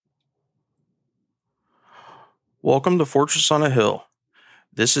Welcome to Fortress on a Hill.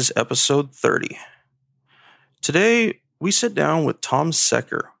 This is episode 30. Today, we sit down with Tom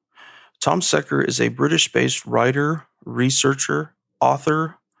Secker. Tom Secker is a British-based writer, researcher,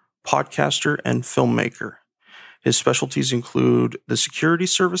 author, podcaster, and filmmaker. His specialties include the security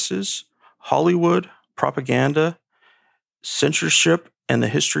services, Hollywood, propaganda, censorship, and the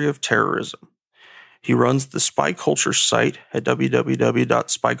history of terrorism. He runs the Spy Culture site at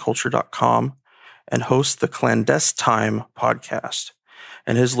www.spyculture.com and hosts the Clandestine podcast.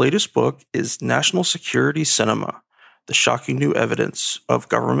 And his latest book is National Security Cinema, the shocking new evidence of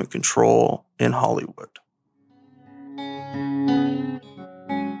government control in Hollywood.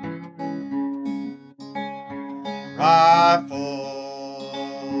 Rifle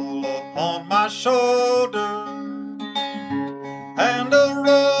upon my shoulder and a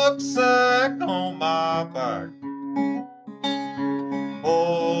rucksack on my back.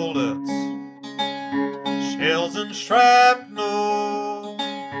 Bullets, shells and shrapnel,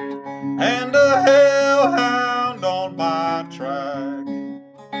 and a hellhound on my track.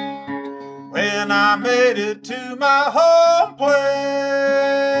 When I made it to my home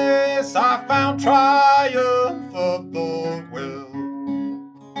place, I found triumph of the will.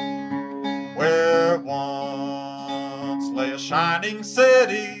 Where once lay a shining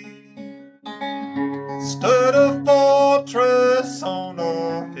city, stood a fortress on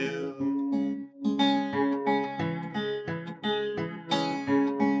a hill.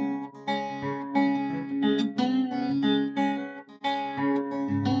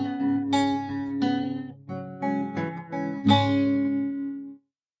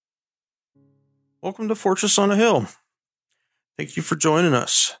 Welcome to Fortress on a Hill. Thank you for joining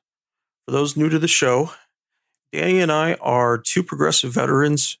us. For those new to the show, Danny and I are two progressive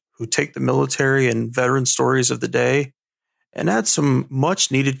veterans who take the military and veteran stories of the day and add some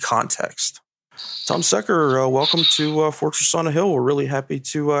much-needed context. Tom Secker, welcome to Fortress on a Hill. We're really happy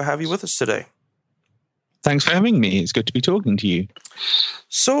to have you with us today. Thanks for having me. It's good to be talking to you.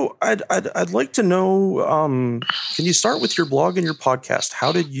 So I'd like to know, can you start with your blog and your podcast?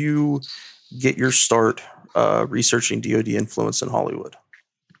 How did you get your start researching DoD influence in Hollywood?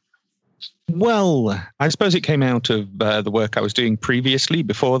 Well, I suppose it came out of the work I was doing previously.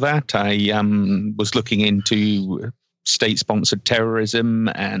 Before that, I was looking into state-sponsored terrorism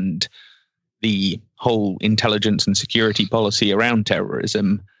and the whole intelligence and security policy around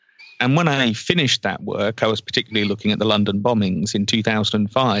terrorism. And when I finished that work, I was particularly looking at the London bombings in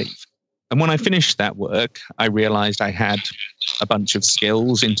 2005. And when I finished that work, I realized I had a bunch of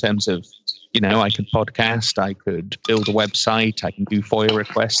skills in terms of, I could podcast, I could build a website, I can do FOIA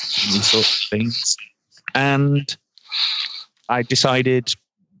requests, and these sorts of things. And I decided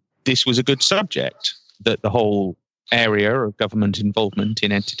this was a good subject, that the whole area of government involvement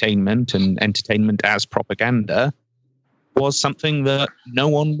in entertainment and entertainment as propaganda was something that no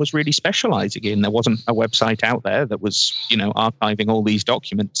one was really specializing in. There wasn't a website out there that was, archiving all these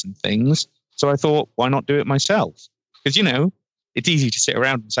documents and things. So I thought, why not do it myself? Because, it's easy to sit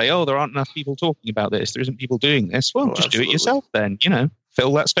around and say, oh, there aren't enough people talking about this. There isn't people doing this. Well, just absolutely. Do it yourself then,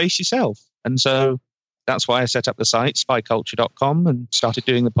 fill that space yourself. And so that's why I set up the site, spyculture.com, and started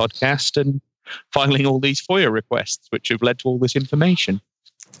doing the podcast and filing all these FOIA requests, which have led to all this information.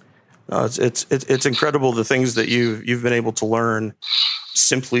 It's incredible the things that you've been able to learn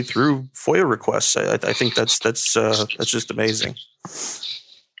simply through FOIA requests. I think that's just amazing.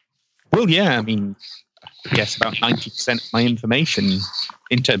 Well, yeah, I guess about 90% of my information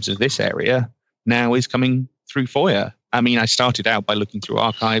in terms of this area now is coming through FOIA. I started out by looking through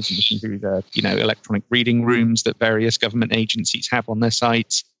archives and looking through the, electronic reading rooms that various government agencies have on their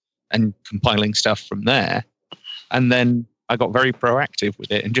sites and compiling stuff from there. And then I got very proactive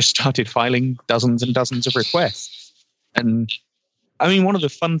with it and just started filing dozens and dozens of requests. And one of the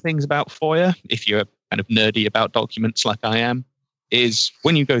fun things about FOIA, if you're kind of nerdy about documents like I am, is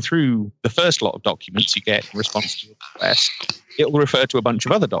when you go through the first lot of documents you get in response to a request, it will refer to a bunch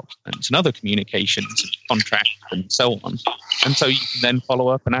of other documents and other communications and contracts and so on. And so you can then follow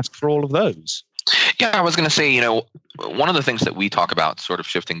up and ask for all of those. Yeah, I was going to say, one of the things that we talk about, sort of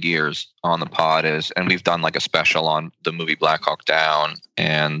shifting gears on the pod, is, and we've done like a special on the movie Black Hawk Down,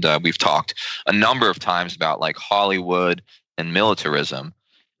 and we've talked a number of times about like Hollywood and militarism.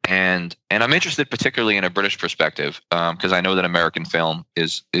 And I'm interested particularly in a British perspective, because I know that American film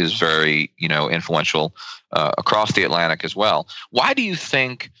is very, influential across the Atlantic as well. Why do you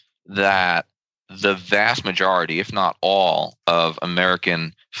think that the vast majority, if not all, of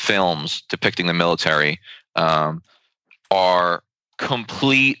American films depicting the military are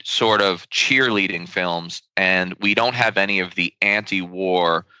complete sort of cheerleading films, and we don't have any of the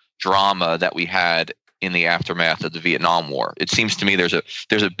anti-war drama that we had in the aftermath of the Vietnam War. It seems to me there's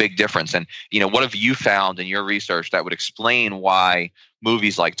a big difference. And what have you found in your research that would explain why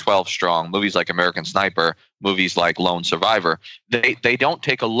movies like 12 Strong, movies like American Sniper, movies like Lone Survivor, they don't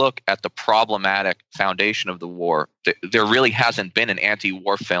take a look at the problematic foundation of the war? There really hasn't been an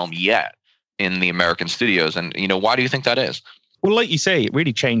anti-war film yet in the American studios. And, why do you think that is? Well, like you say, it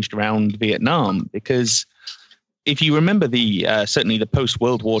really changed around Vietnam, because if you remember certainly the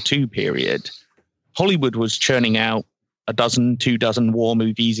post-World War II period, Hollywood was churning out 2 dozen war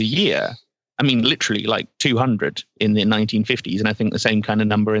movies a year. I mean, literally like 200 in the 1950s, and I think the same kind of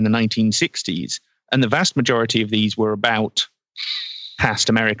number in the 1960s. And the vast majority of these were about past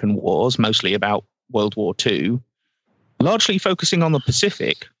American wars, mostly about World War II, largely focusing on the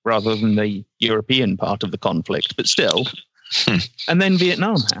Pacific rather than the European part of the conflict, but still. And then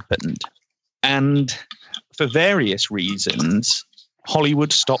Vietnam happened. And for various reasons,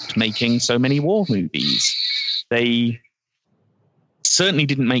 Hollywood stopped making so many war movies. They certainly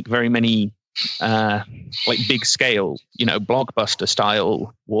didn't make very many big scale, blockbuster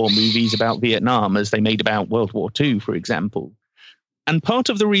style war movies about Vietnam as they made about World War II, for example. And part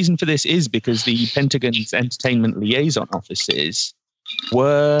of the reason for this is because the Pentagon's entertainment liaison offices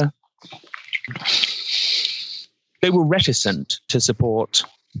were reticent to support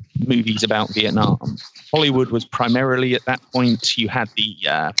movies about Vietnam. Hollywood was primarily, at that point, you had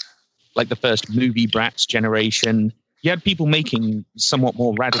the first movie brats generation. You had people making somewhat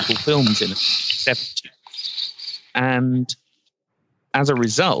more radical films in the 70s. And as a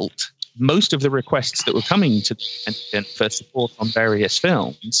result, most of the requests that were coming to the Pentagon for support on various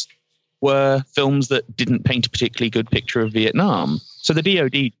films were films that didn't paint a particularly good picture of Vietnam. So the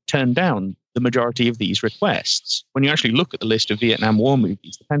DoD turned down the majority of these requests. When you actually look at the list of Vietnam War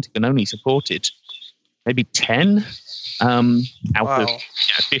movies, the Pentagon only supported maybe 10 out of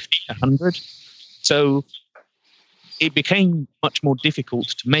 50, 100. So it became much more difficult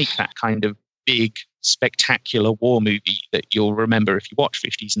to make that kind of big, spectacular war movie that you'll remember if you watch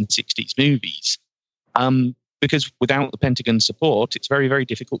 50s and 60s movies. Because without the Pentagon's support, it's very, very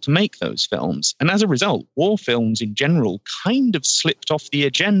difficult to make those films. And as a result, war films in general kind of slipped off the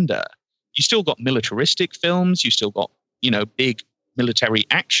agenda. You still got militaristic films, you still got, big military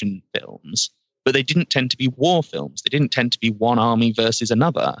action films, but they didn't tend to be war films. They didn't tend to be one army versus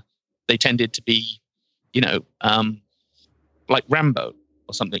another. They tended to be, like Rambo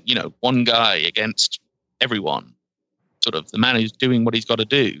or something, one guy against everyone, sort of the man who's doing what he's got to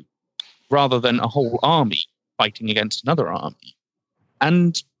do, rather than a whole army fighting against another army.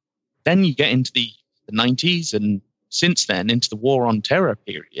 And then you get into the 90s, and since then into the War on Terror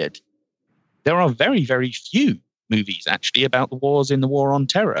period, there are very, very few movies actually about the wars in the War on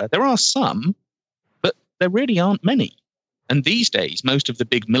Terror. There are some, but there really aren't many. And these days, most of the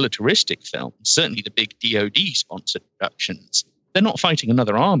big militaristic films, certainly the big DoD-sponsored productions, they're not fighting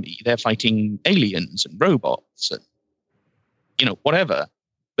another army. They're fighting aliens and robots and, whatever.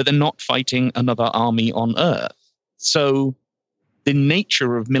 But they're not fighting another army on Earth. So the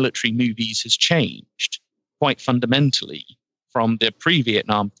nature of military movies has changed quite fundamentally from the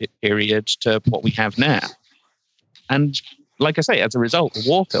pre-Vietnam period to what we have now. And like I say, as a result, the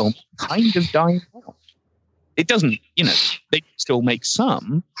war film kind of died out. It doesn't, they still make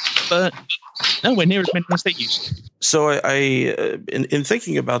some, but nowhere near as many as they used to. So in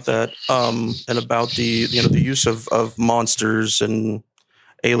thinking about that, and about the use of monsters and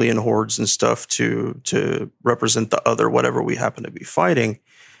alien hordes and stuff to represent the other, whatever we happen to be fighting,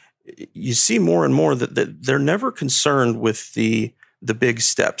 you see more and more that they're never concerned with the big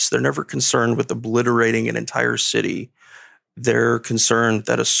steps. They're never concerned with obliterating an entire city. They're concerned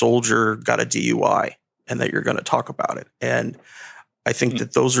that a soldier got a DUI and that you're going to talk about it. And I think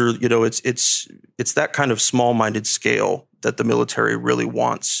that those are, it's that kind of small-minded scale that the military really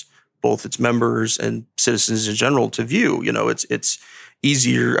wants both its members and citizens in general to view. It's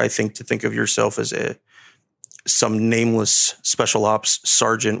easier, I think, to think of yourself as some nameless special ops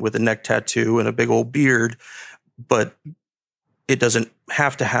sergeant with a neck tattoo and a big old beard, but it doesn't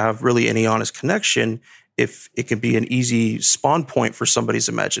have to have really any honest connection if it can be an easy spawn point for somebody's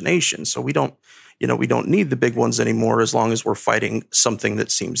imagination. So we don't need the big ones anymore as long as we're fighting something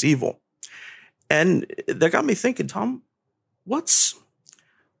that seems evil. And that got me thinking, Tom, what's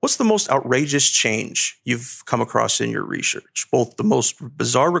the most outrageous change you've come across in your research? Both the most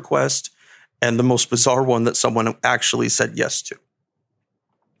bizarre request and the most bizarre one that someone actually said yes to.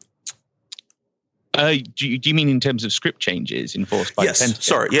 Do you mean in terms of script changes enforced by the Pentagon? Yes,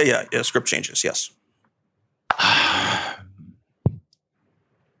 sorry. Yeah, script changes, yes.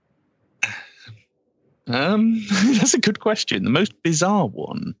 That's a good question. The most bizarre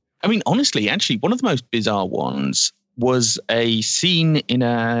one. I mean, honestly, actually, one of the most bizarre ones was a scene in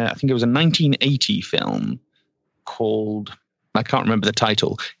I think it was a 1980 film called, I can't remember the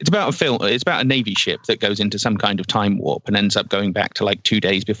title. It's about a Navy ship that goes into some kind of time warp and ends up going back to like 2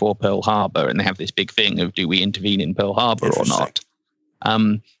 days before Pearl Harbor. And they have this big thing of, do we intervene in Pearl Harbor or not?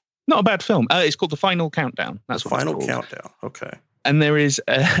 Not a bad film. It's called The Final Countdown. That's what Final it's called. Countdown. Okay. And there is,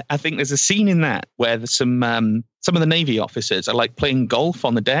 I think there's a scene in that where there's some of the Navy officers are like playing golf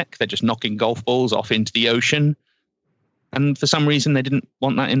on the deck. They're just knocking golf balls off into the ocean. And for some reason, they didn't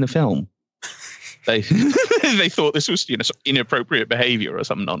want that in the film. They they thought this was, inappropriate behavior or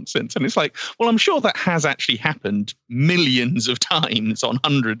some nonsense. And it's like, well, I'm sure that has actually happened millions of times on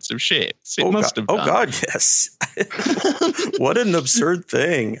hundreds of ships. It must have done. Oh, God, yes. What an absurd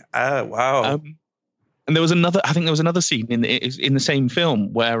thing. Wow. And there was another scene in the same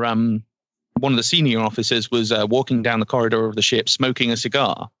film where one of the senior officers was walking down the corridor of the ship smoking a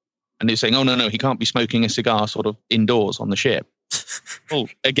cigar. And he was saying, oh, no, he can't be smoking a cigar sort of indoors on the ship. Well,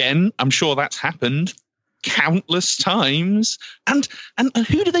 again, I'm sure that's happened countless times. And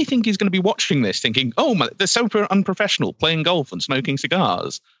who do they think is going to be watching this thinking, oh, they're so unprofessional playing golf and smoking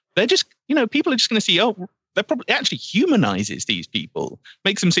cigars? They're just, people are just going to see, oh, that probably actually humanizes these people,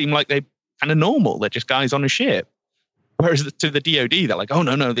 makes them seem like they're kind of normal. They're just guys on a ship. Whereas to the DOD, they're like, oh,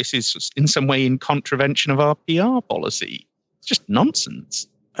 no, this is in some way in contravention of our PR policy. It's just nonsense.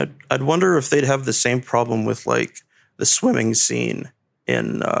 I'd wonder if they'd have the same problem with like the swimming scene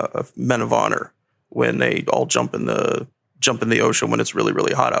in Men of Honor when they all jump in the ocean when it's really,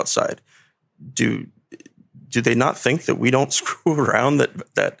 really hot outside. Do they not think that we don't screw around,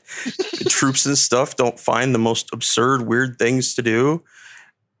 that troops and stuff don't find the most absurd, weird things to do?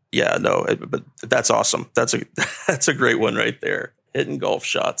 Yeah, no, but that's awesome. That's a great one right there. Hitting golf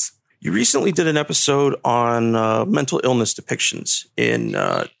shots. You recently did an episode on mental illness depictions in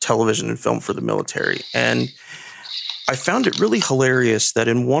television and film for the military. And I found it really hilarious that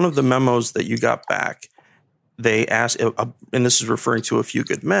in one of the memos that you got back, they asked, and this is referring to A Few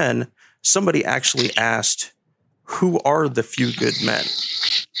Good Men, somebody actually asked, who are the few good men?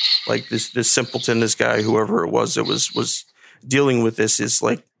 Like this simpleton, this guy, whoever it was that was dealing with this, is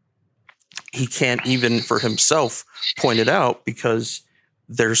like, he can't even for himself point it out because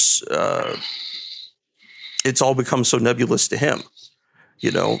there's it's all become so nebulous to him.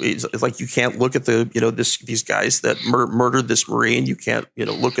 It's like you can't look at these guys that murdered this Marine. You can't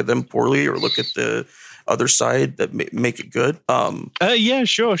look at them poorly or look at the other side that make it good. Yeah,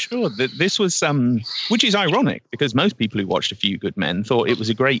 sure. This was which is ironic because most people who watched A Few Good Men thought it was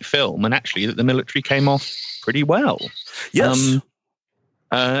a great film, and actually that the military came off pretty well. Yes.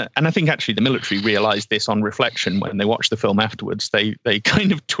 And I think actually the military realized this on reflection when they watched the film afterwards. They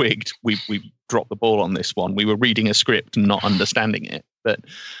kind of twigged, we dropped the ball on this one. We were reading a script and not understanding it. But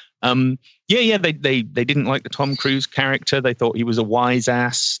they didn't like the Tom Cruise character. They thought he was a wise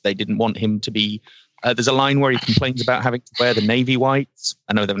ass. They didn't want him to be. There's a line where he complains about having to wear the navy whites.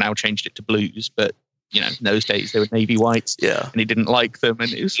 I know they've now changed it to blues, but in those days they were navy whites. Yeah, and he didn't like them,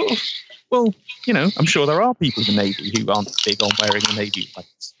 and it was sort of. Well, I'm sure there are people in the Navy who aren't big on wearing the Navy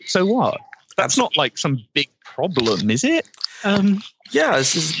whites. So what? That's not like some big problem, is it? Yeah,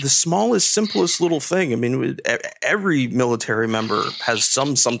 this is the smallest, simplest little thing. I mean, every military member has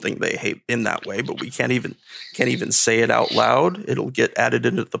something they hate in that way, but we can't even say it out loud. It'll get added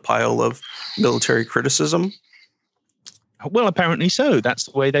into the pile of military criticism. Well, apparently so. That's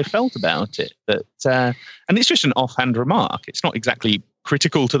the way they felt about it. But and it's just an offhand remark. It's not exactly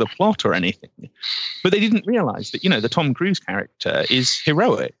critical to the plot or anything. But they didn't realize that, the Tom Cruise character is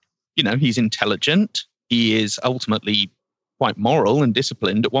heroic. He's intelligent. He is ultimately quite moral and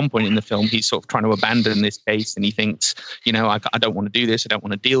disciplined. At one point in the film, he's sort of trying to abandon this case and he thinks, I don't want to do this. I don't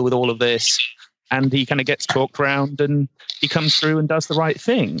want to deal with all of this. And he kind of gets talked around and he comes through and does the right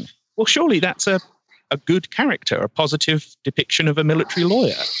thing. Well, surely that's a good character, a positive depiction of a military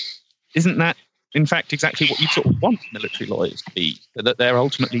lawyer. Isn't that, in fact, exactly what you sort of want military lawyers to be, that they're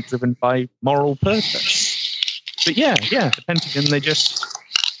ultimately driven by moral purpose? But yeah, the Pentagon,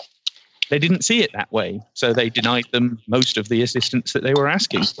 they didn't see it that way. So they denied them most of the assistance that they were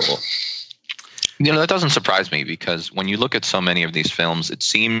asking for. That doesn't surprise me because when you look at so many of these films, it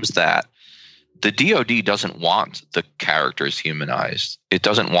seems that the DOD doesn't want the characters humanized. It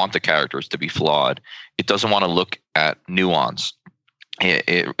doesn't want the characters to be flawed. It doesn't want to look at nuance.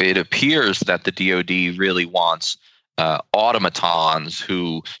 It appears that the DOD really wants automatons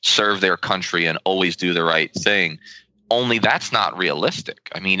who serve their country and always do the right thing. Only that's not realistic.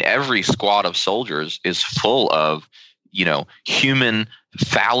 I mean, every squad of soldiers is full of human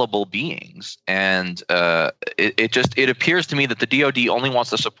fallible beings. And it appears to me that the DoD only wants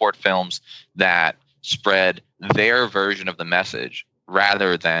to support films that spread their version of the message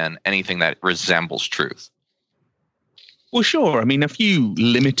rather than anything that resembles truth. Well, sure. I mean, a few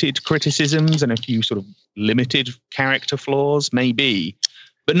limited criticisms and a few sort of limited character flaws, maybe.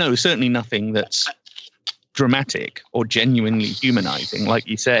 But no, certainly nothing that's dramatic or genuinely humanizing, like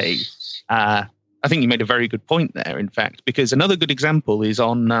you say. I think you made a very good point there, in fact, because another good example is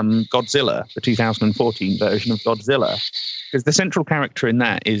on Godzilla, the 2014 version of Godzilla, because the central character in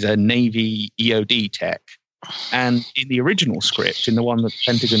that is a Navy EOD tech. And in the original script, in the one that the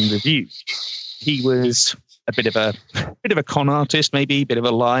Pentagon reviewed, he was a bit of a con artist, maybe, a bit of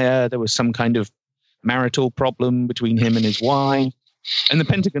a liar. There was some kind of marital problem between him and his wife. And the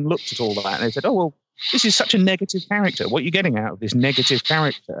Pentagon looked at all that and they said, oh, well, this is such a negative character. What are you getting out of this negative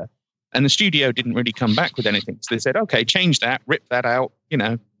character? And the studio didn't really come back with anything. So they said, okay, change that, rip that out,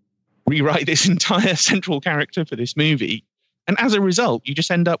 rewrite this entire central character for this movie. And as a result, you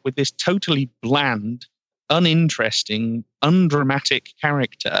just end up with this totally bland, uninteresting, undramatic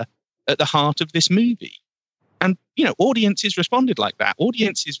character at the heart of this movie. And, audiences responded like that.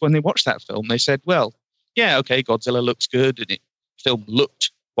 Audiences, when they watched that film, they said, well, yeah, okay, Godzilla looks good and the film looked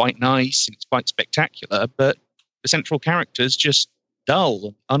quite nice and it's quite spectacular, but the central character's just dull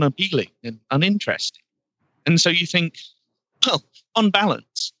and unappealing and uninteresting. And so you think, well, on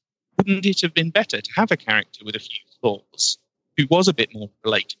balance, wouldn't it have been better to have a character with a few flaws who was a bit more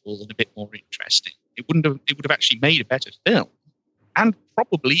relatable and a bit more interesting? It would have actually made a better film and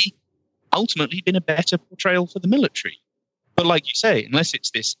probably ultimately been a better portrayal for the military. But like you say, unless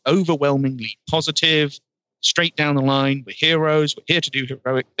it's this overwhelmingly positive, straight down the line, we're heroes, we're here to do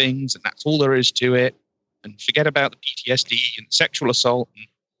heroic things, and that's all there is to it, and forget about the PTSD and sexual assault and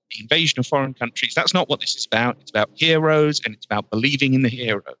the invasion of foreign countries. That's not what this is about. It's about heroes, and it's about believing in the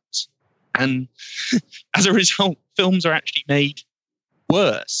heroes. And as a result, films are actually made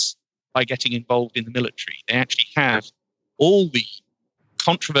worse by getting involved in the military. They actually have all the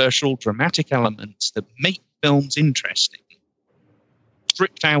controversial, dramatic elements that make films interesting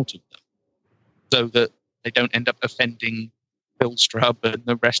stripped out of them so that they don't end up offending Phil Strubb and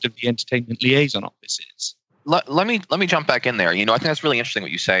the rest of the entertainment liaison offices. Let me jump back in there. I think that's really interesting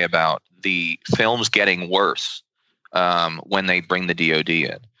what you say about the films getting worse when they bring the DoD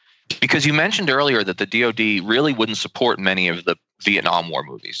in. Because you mentioned earlier that the DoD really wouldn't support many of the Vietnam War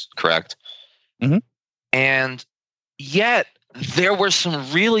movies, correct? Mm-hmm. And yet there were some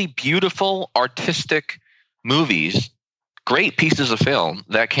really beautiful artistic movies, great pieces of film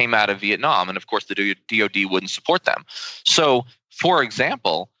that came out of Vietnam. And of course, the DoD wouldn't support them. So, for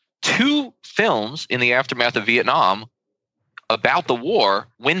example, 2 films in the aftermath of Vietnam about the war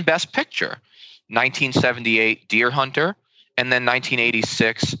win Best Picture. 1978, Deer Hunter, and then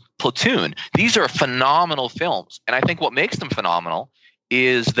 1986, Platoon. These are phenomenal films. And I think what makes them phenomenal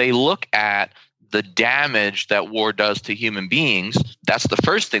is they look at the damage that war does to human beings. That's the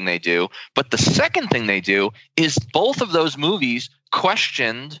first thing they do. But the second thing they do is both of those movies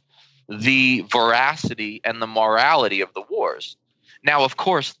questioned the veracity and the morality of the wars. Now, of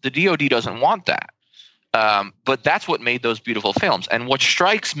course, the DoD doesn't want that. But that's what made those beautiful films. And what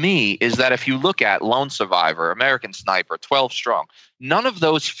strikes me is that if you look at Lone Survivor, American Sniper, 12 Strong, none of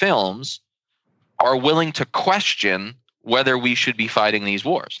those films are willing to question whether we should be fighting these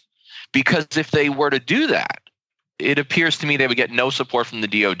wars. Because if they were to do that, it appears to me they would get no support from the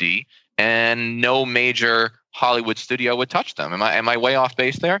DoD and no major Hollywood studio would touch them. Am I way off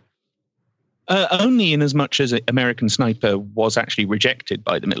base there? Only in as much as American Sniper was actually rejected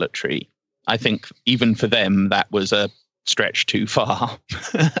by the military. I think even for them, that was a stretch too far.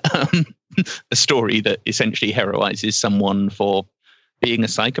 A story that essentially heroizes someone for being a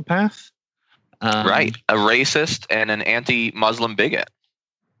psychopath. Right. A racist and an anti-Muslim bigot.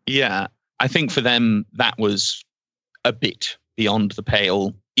 Yeah. I think for them, that was a bit beyond the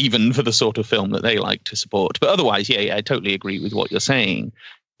pale, even for the sort of film that they like to support. But otherwise, yeah, I totally agree with what you're saying,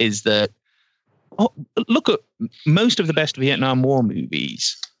 is that look at most of the best Vietnam War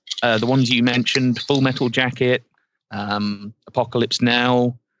movies. The ones you mentioned, Full Metal Jacket, Apocalypse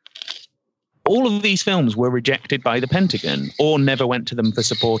Now, all of these films were rejected by the Pentagon or never went to them for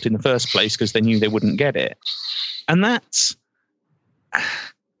support in the first place because they knew they wouldn't get it. And that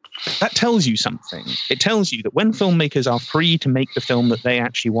tells you something. It tells you that when filmmakers are free to make the film that they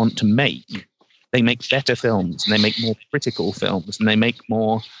actually want to make, they make better films and they make more critical films and they make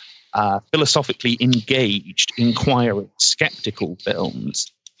more philosophically engaged, inquiring, skeptical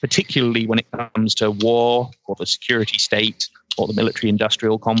films, particularly when it comes to war or the security state or the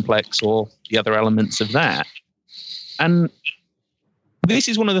military-industrial complex or the other elements of that. And this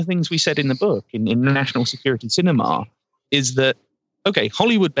is one of the things we said in the book, in National Security Cinema, is that, okay,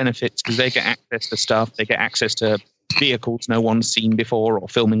 Hollywood benefits because they get access to stuff, they get access to vehicles no one's seen before, or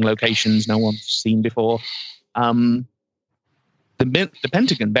filming locations no one's seen before. The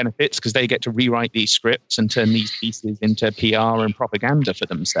Pentagon benefits because they get to rewrite these scripts and turn these pieces into PR and propaganda for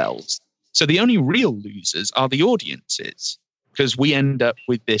themselves. So the only real losers are the audiences, because we end up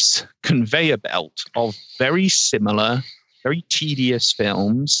with this conveyor belt of very similar, very tedious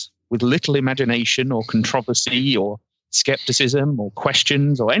films with little imagination or controversy or skepticism or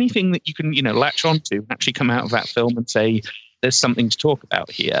questions or anything that you can, latch onto and actually come out of that film and say, there's something to talk about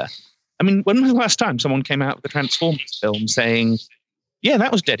here. I mean, when was the last time someone came out of the Transformers film saying, yeah,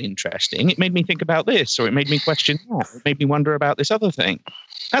 that was dead interesting. It made me think about this, or it made me question that. It made me wonder about this other thing.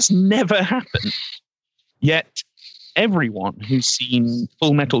 That's never happened. Yet everyone who's seen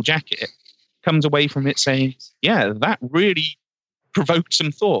Full Metal Jacket comes away from it saying, yeah, that really provoked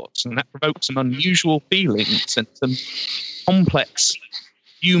some thoughts, and that provoked some unusual feelings and some complex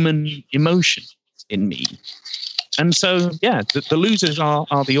human emotions in me. And so, yeah, the losers are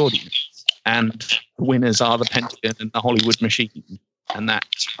the audience, and the winners are the Pentagon and the Hollywood machine. And that,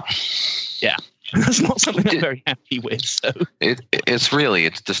 yeah, that's not something I'm very happy with. So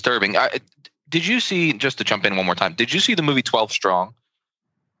it's disturbing. Did you see, just to jump in one more time, did you see the movie 12 Strong?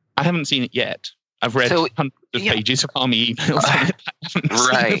 I haven't seen it yet. I've read hundreds of pages of Army emails.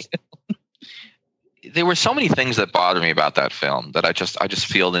 Right. There were so many things that bother me about that film that I just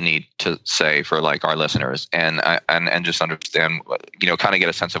feel the need to say for like our listeners and just understand, kind of get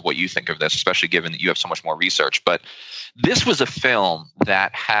a sense of what you think of this, especially given that you have so much more research. But this was a film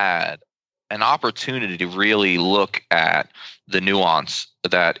that had an opportunity to really look at the nuance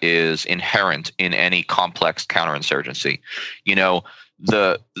that is inherent in any complex counterinsurgency.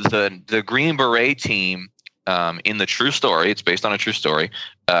 The Green Beret team, in the true story, it's based on a true story,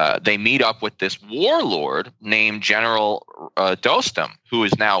 they meet up with this warlord named General Dostum, who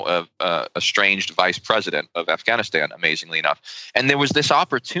is now a estranged vice president of Afghanistan, amazingly enough. And there was this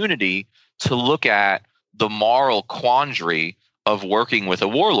opportunity to look at the moral quandary of working with a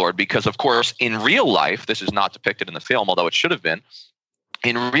warlord, because, of course, in real life, this is not depicted in the film, although it should have been.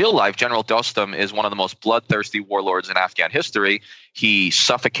 In real life, General Dostum is one of the most bloodthirsty warlords in Afghan history. He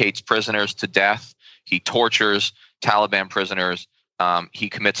suffocates prisoners to death. He tortures Taliban prisoners. He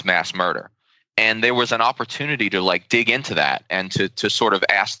commits mass murder. And there was an opportunity to dig into that and to sort of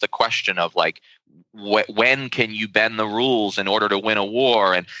ask the question of when can you bend the rules in order to win a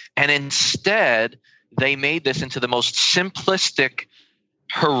war? And instead, they made this into the most simplistic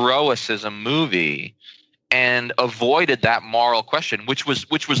heroicism movie and avoided that moral question, which was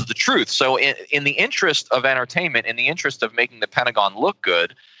the truth. So in the interest of entertainment, in the interest of making the Pentagon look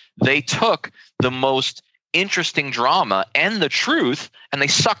good, they took the most interesting drama and the truth, and they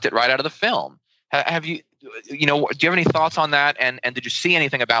sucked it right out of the film. Do you have any thoughts on that? And did you see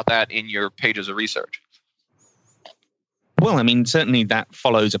anything about that in your pages of research? Well, I mean, certainly that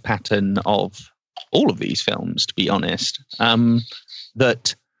follows a pattern of all of these films, to be honest,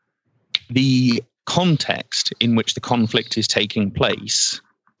 that the context in which the conflict is taking place,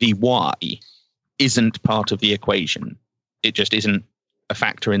 the why, isn't part of the equation. It just isn't a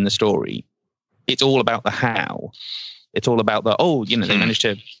factor in the story. It's all about the how. It's all about they managed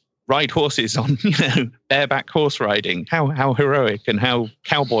to ride horses on, bareback horse riding. How heroic and how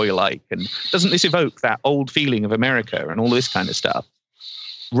cowboy-like. And doesn't this evoke that old feeling of America and all this kind of stuff?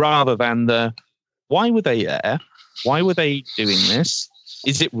 Rather than why were they there? Why were they doing this?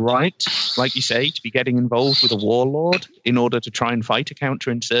 Is it right, like you say, to be getting involved with a warlord in order to try and fight a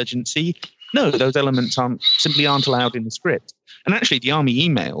counterinsurgency? No, those elements simply aren't allowed in the script. And actually, the Army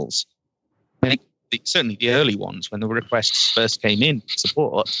emails, certainly the early ones, when the requests first came in for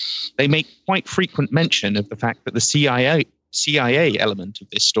support, they make quite frequent mention of the fact that the CIA element of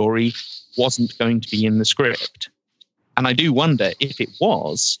this story wasn't going to be in the script. And I do wonder, if it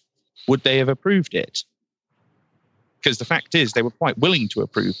was, would they have approved it? Because the fact is, they were quite willing to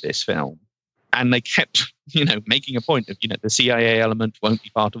approve this film. And they kept, making a point of, the CIA element won't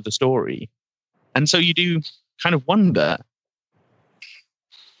be part of the story. And so you do kind of wonder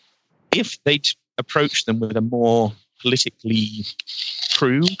if they'd approached them with a more politically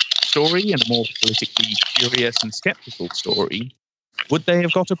true story and a more politically curious and skeptical story, would they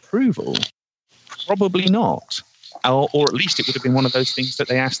have got approval? Probably not. Or at least it would have been one of those things that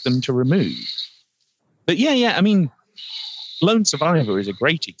they asked them to remove. But yeah, I mean, Lone Survivor is a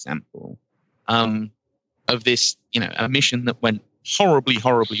great example of this, a mission that went horribly,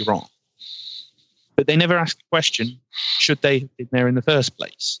 horribly wrong. But they never asked the question, should they have been there in the first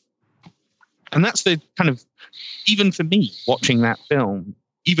place? And that's the kind of, even for me, watching that film,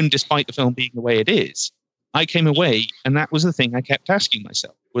 even despite the film being the way it is, I came away, and that was the thing I kept asking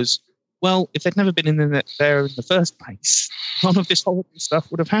myself was, well, if they'd never been there in the first place, none of this horrible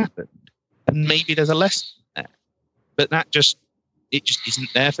stuff would have happened. And maybe there's a lesson there. But it just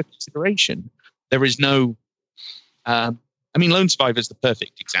isn't there for consideration. There is no, Lone Survivor is the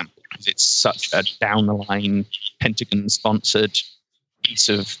perfect example because it's such a down-the-line, Pentagon-sponsored piece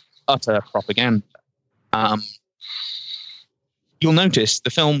of utter propaganda. You'll notice the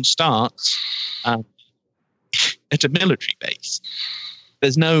film starts at a military base.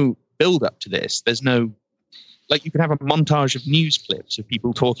 There's no build-up to this. There's no, like, you could have a montage of news clips of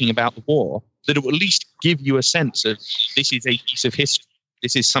people talking about the war that will at least give you a sense of this is a piece of history.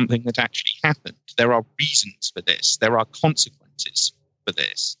 This is something that actually happened. There are reasons for this. There are consequences for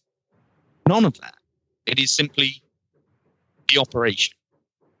this. None of that. It is simply the operation.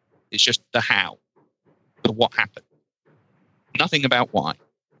 It's just the how, the what happened. Nothing about why.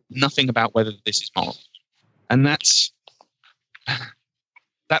 Nothing about whether this is moral. And that's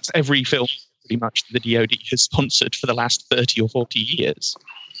every film pretty much the DoD has sponsored for the last 30 or 40 years.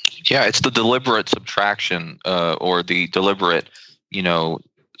 Yeah, it's the deliberate subtraction or the deliberate,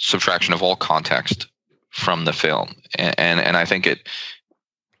 subtraction of all context from the film. And I think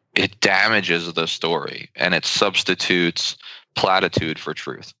it damages the story and it substitutes platitude for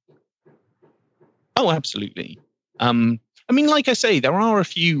truth. Oh, absolutely. Like I say, there are a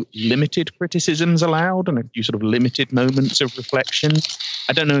few limited criticisms allowed and a few sort of limited moments of reflection.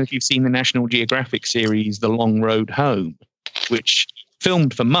 I don't know if you've seen the National Geographic series, The Long Road Home, which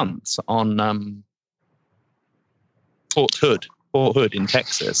filmed for months on Fort Hood in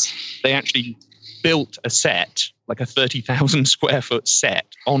Texas. They actually built a set, like a 30,000 square foot set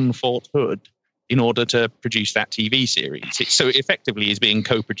on Fort Hood in order to produce that TV series. So it effectively is being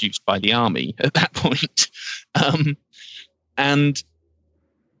co-produced by the Army at that point. And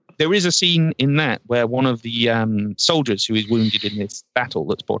there is a scene in that where one of the soldiers who is wounded in this battle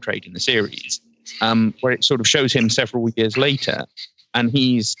that's portrayed in the series, where it sort of shows him several years later, and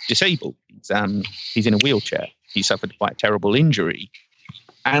he's disabled. He's in a wheelchair. He suffered quite a terrible injury.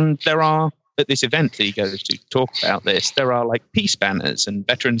 And there are, at this event that he goes to talk about this, there are like peace banners and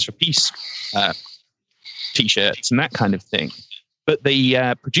Veterans for Peace T-shirts and that kind of thing. But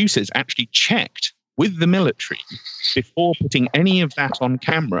the producers actually checked with the military before putting any of that on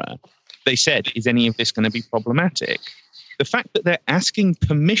camera. They said, is any of this going to be problematic? The fact that they're asking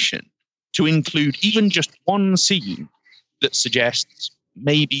permission to include even just one scene that suggests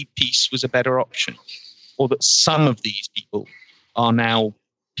maybe peace was a better option, or that some of these people are now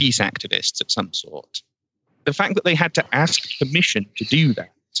peace activists of some sort. The fact that they had to ask permission to do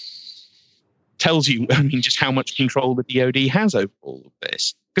that tells you, just how much control the DoD has over all of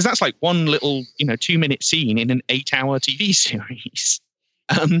this. Because that's like one little, 2-minute scene in an 8-hour TV series.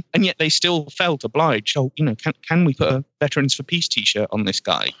 And yet they still felt obliged. Oh, can we put a Veterans for Peace T-shirt on this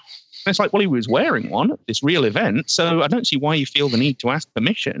guy? And it's like, well, he was wearing one at this real event, so I don't see why you feel the need to ask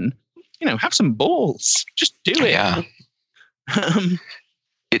permission. Have some balls. Just do it. Yeah.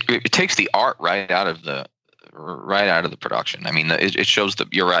 It takes the art right out of the production. It shows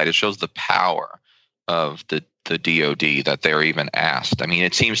you're right. It shows the power of the DoD that they're even asked.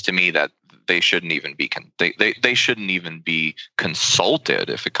 It seems to me that they shouldn't even be they shouldn't even be consulted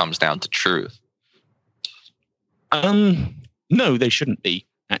if it comes down to truth. No, they shouldn't be,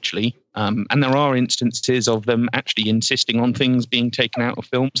 actually. And there are instances of them actually insisting on things being taken out of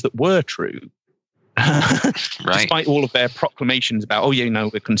films that were true. Right. Despite all of their proclamations about, we're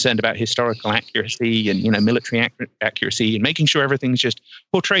concerned about historical accuracy and, military accuracy and making sure everything's just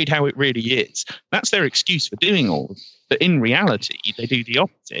portrayed how it really is. That's their excuse for doing all of it. But in reality, they do the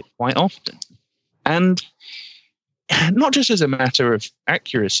opposite quite often. And not just as a matter of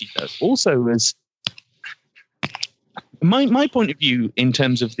accuracy, though, also as my point of view in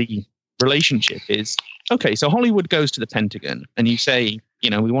terms of the relationship is, okay, so Hollywood goes to the Pentagon and you say,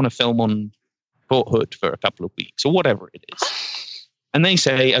 we want to film on Fort Hood for a couple of weeks or whatever it is. And they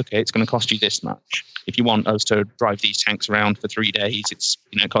say, okay, it's going to cost you this much. If you want us to drive these tanks around for 3 days, it's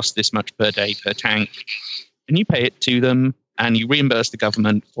costs this much per day per tank. And you pay it to them and you reimburse the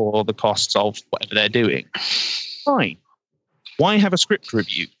government for the costs of whatever they're doing. Fine. Why have a script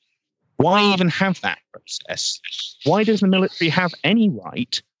review? Why even have that process? Why does the military have any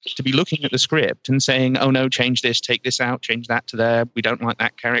right to be looking at the script and saying, oh no, change this, take this out, change that to there, we don't like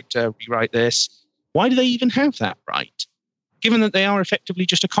that character, rewrite this? Why do they even have that right? Given that they are effectively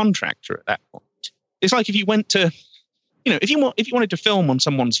just a contractor at that point. It's like if you went to, if you wanted to film on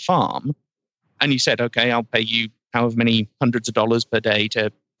someone's farm and you said, okay, I'll pay you however many hundreds of dollars per day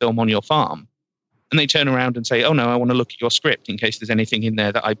to film on your farm. and they turn around and say, oh no, I want to look at your script in case there's anything in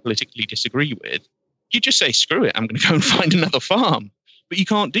there that I politically disagree with, you just say, screw it, I'm going to go and find another farm. But you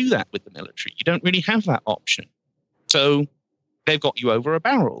can't do that with the military. You don't really have that option. So they've got you over a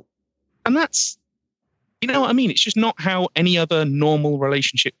barrel. And that's, you know what I mean? It's just not how any other normal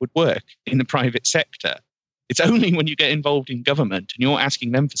relationship would work in the private sector. It's only when you get involved in government and you're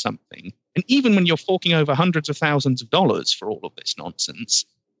asking them for something. And even when you're forking over hundreds of thousands of dollars for all of this nonsense,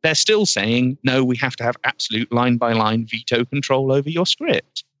 they're still saying, no, we have to have absolute line-by-line veto control over your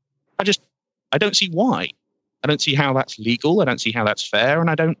script. I don't see why. I don't see how that's legal. I don't see how that's fair. And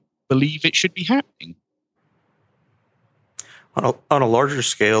I don't believe it should be happening. On a larger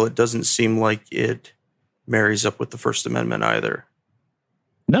scale, it doesn't seem like it marries up with the First Amendment either.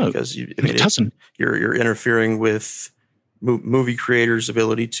 No, because it doesn't. You're interfering with movie creators'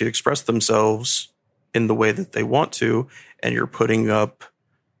 ability to express themselves in the way that they want to, and you're putting up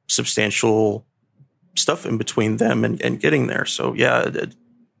substantial stuff in between them and getting there. So yeah,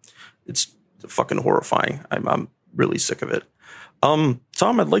 it's fucking horrifying. I'm really sick of it. Tom,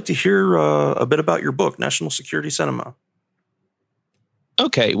 I'd like to hear a bit about your book, National Security Cinema.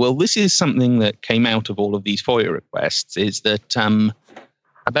 Okay, well, this is something that came out of all of these FOIA requests, is that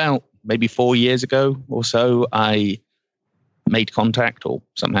about maybe 4 years ago or so, I made contact, or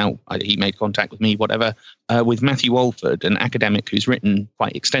somehow he made contact with me, whatever, with Matthew Walford, an academic who's written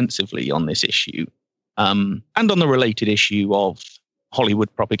quite extensively on this issue, and on the related issue of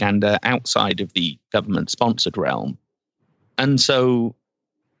Hollywood propaganda outside of the government-sponsored realm. And so,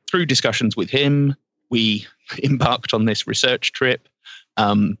 through discussions with him, we embarked on this research trip,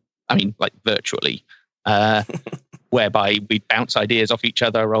 virtually, whereby we'd bounce ideas off each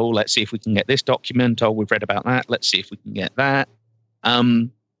other. Oh, let's see if we can get this document. Oh, we've read about that. Let's see if we can get that.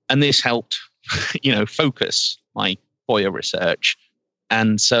 And this helped, focus my FOIA research.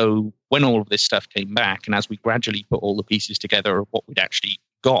 And so when all of this stuff came back, and as we gradually put all the pieces together of what we'd actually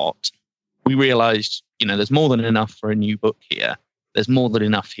got, we realized, there's more than enough for a new book here. There's more than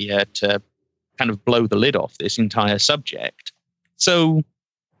enough here to kind of blow the lid off this entire subject. So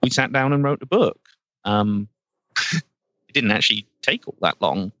we sat down and wrote a book. It didn't actually take all that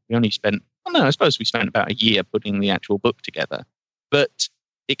long. We only spent, I suppose we spent about a year putting the actual book together. But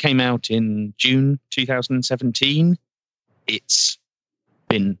it came out in June 2017. It's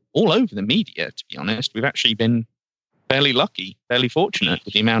been all over the media, to be honest. We've actually been fairly lucky, fairly fortunate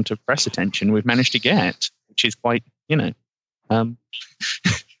with the amount of press attention we've managed to get, which is quite,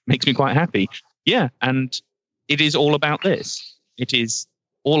 makes me quite happy. Yeah, and it is all about this. It is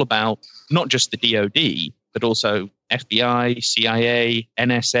all about not just the DoD, but also FBI, CIA,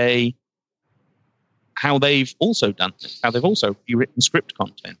 NSA, how they've also done this, how they've also rewritten script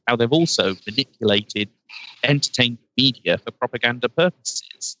content, how they've also manipulated entertainment media for propaganda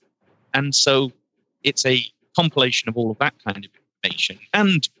purposes. And so it's a compilation of all of that kind of information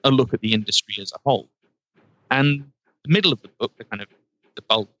and a look at the industry as a whole. And the middle of the book, the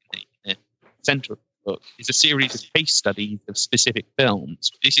bulk, the center of the book, is a series of case studies of specific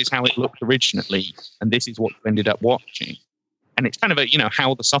films. This is how it looked originally, and this is what you ended up watching. And it's kind of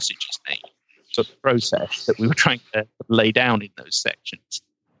how the sausage is made, sort of process that we were trying to lay down in those sections.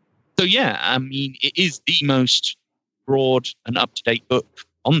 So yeah, it is the most broad and up-to-date book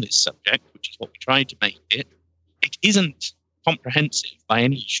on this subject, which is what we tried to make it. It isn't comprehensive by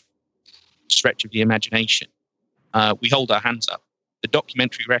any stretch of the imagination. We hold our hands up. The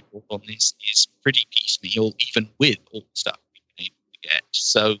documentary record on this is pretty piecemeal, even with all the stuff we've been able to get.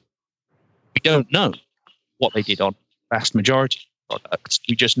 So we don't know what they did on the vast majority of products.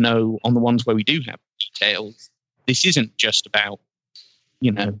 We just know on the ones where we do have details, this isn't just about,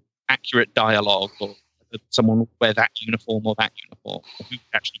 accurate dialogue or someone will wear that uniform or who would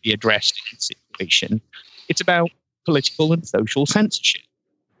actually be addressed in this situation. It's about political and social censorship.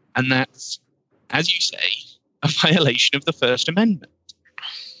 And that's, as you say, a violation of the First Amendment.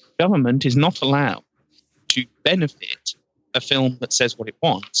 Government is not allowed to benefit a film that says what it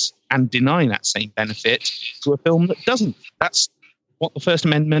wants and deny that same benefit to a film that doesn't. That's what the First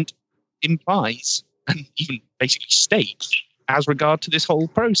Amendment implies and even basically states as regard to this whole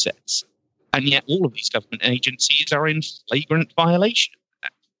process. And yet all of these government agencies are in flagrant violation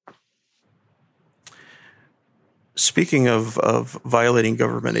of that. Speaking of violating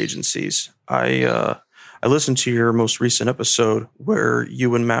government agencies, I listened to your most recent episode where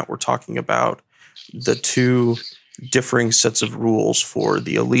you and Matt were talking about the two differing sets of rules for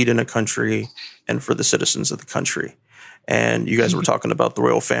the elite in a country and for the citizens of the country. And you guys were talking about the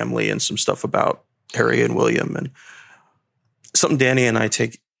royal family and some stuff about Harry and William, and something Danny and I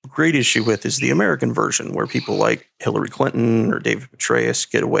take great issue with is the American version, where people like Hillary Clinton or David Petraeus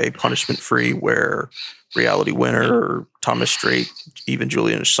get away punishment-free, where Reality Winner or Thomas Drake, even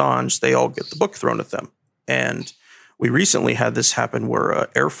Julian Assange, they all get the book thrown at them. And we recently had this happen where an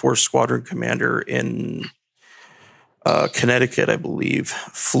Air Force squadron commander in Connecticut, I believe,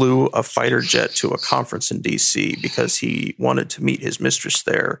 flew a fighter jet to a conference in D.C. because he wanted to meet his mistress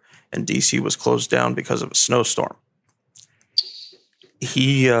there, and D.C. was closed down because of a snowstorm.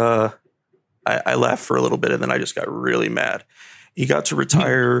 I laughed for a little bit, and then I just got really mad. He got to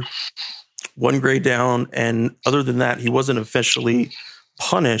retire one grade down, and other than that, he wasn't officially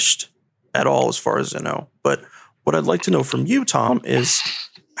punished at all, as far as I know. But what I'd like to know from you, Tom, is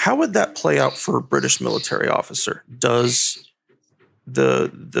how would that play out for a British military officer? Does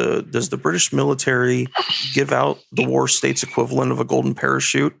the British military give out the war state's equivalent of a golden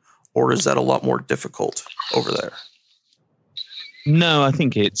parachute, or is that a lot more difficult over there? No, I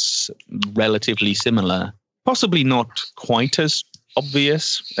think it's relatively similar. Possibly not quite as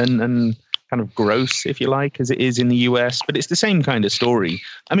obvious and kind of gross, if you like, as it is in the US, but it's the same kind of story.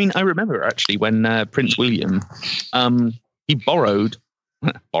 I mean, I remember actually when Prince William, he borrowed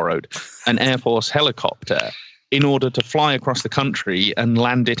an Air Force helicopter in order to fly across the country and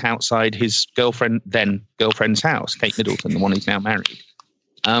land it outside his girlfriend's house, Kate Middleton, the one he's now married,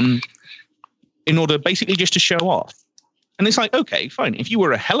 in order basically just to show off. And it's like, okay, fine. If you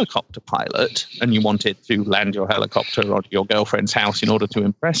were a helicopter pilot and you wanted to land your helicopter on your girlfriend's house in order to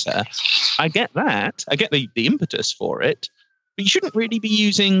impress her, I get that. I get the impetus for it. But you shouldn't really be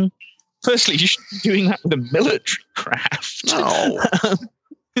using... Firstly, you shouldn't be doing that with a military craft. No.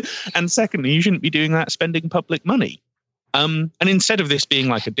 And secondly, you shouldn't be doing that spending public money. And instead of this being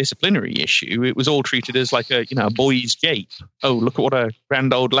like a disciplinary issue, it was all treated as like a boy's jape. Oh, look at what a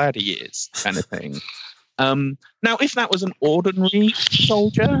grand old lad he is, kind of thing. Now, if that was an ordinary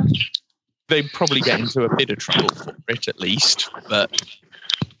soldier, they'd probably get into a bit of trouble for it, at least. But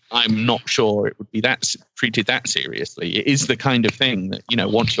I'm not sure it would be treated that seriously. It is the kind of thing that,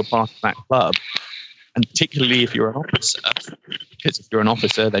 once you're part of that club, and particularly if you're an officer, because if you're an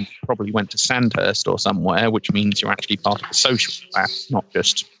officer, then you probably went to Sandhurst or somewhere, which means you're actually part of the social class, not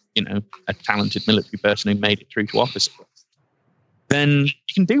just, a talented military person who made it through to officer. Then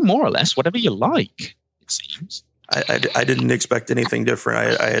you can do more or less whatever you like. Seems. I didn't expect anything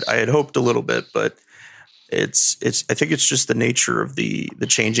different. I had hoped a little bit, but it's I think it's just the nature of the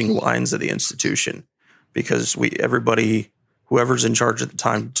changing lines of the institution, because everybody, whoever's in charge at the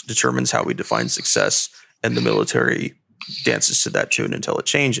time, determines how we define success, and the military dances to that tune until it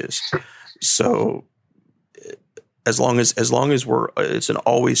changes. So as long as it's an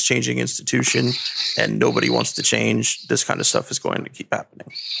always changing institution and nobody wants to change, this kind of stuff is going to keep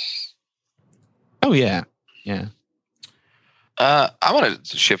happening. Oh, yeah. Yeah. I want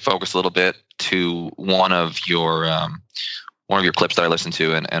to shift focus a little bit to one of your clips that I listened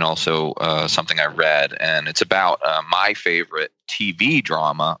to, and also something I read, and it's about my favorite TV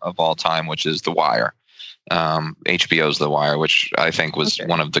drama of all time, which is The Wire. HBO's The Wire, which I think was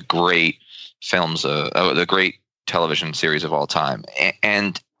one of the great films, the great television series of all time.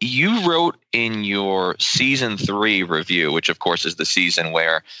 And you wrote in your season 3 review, which of course is the season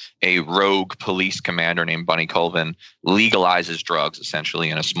where a rogue police commander named Bunny Colvin legalizes drugs essentially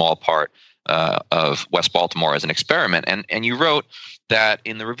in a small part of West Baltimore as an experiment. And you wrote that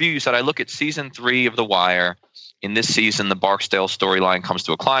in the review, you said, I look at season 3 of The Wire. In this season, the Barksdale storyline comes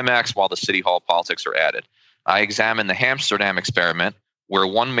to a climax while the city hall politics are added. I examine the Amsterdam experiment where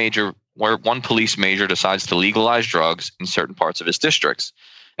one police major decides to legalize drugs in certain parts of his districts,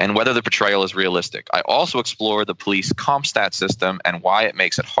 and whether the portrayal is realistic. I also explore the police CompStat system and why it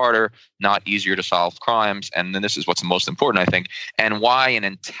makes it harder, not easier to solve crimes. And then this is what's most important, I think, and why an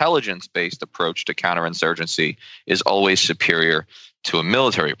intelligence-based approach to counterinsurgency is always superior to a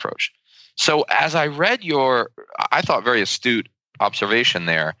military approach. So as I read your, I thought, very astute observation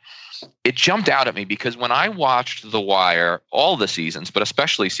there, it jumped out at me because when I watched The Wire, all the seasons, but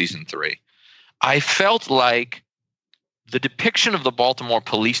especially season 3, I felt like the depiction of the Baltimore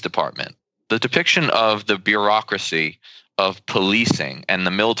Police Department, the depiction of the bureaucracy of policing and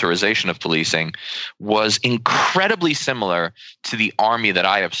the militarization of policing was incredibly similar to the army that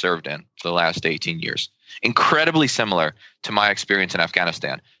I have served in for the last 18 years. Incredibly similar to my experience in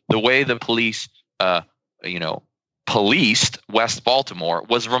Afghanistan. The way the police, policed West Baltimore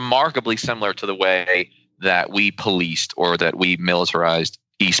was remarkably similar to the way that we policed or that we militarized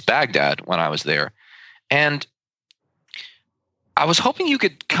East Baghdad when I was there. And I was hoping you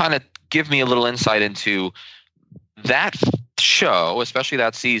could kind of give me a little insight into that show, especially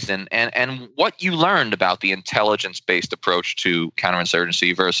that season, and what you learned about the intelligence-based approach to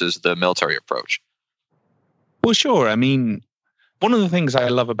counterinsurgency versus the military approach. Well, sure. I mean, one of the things I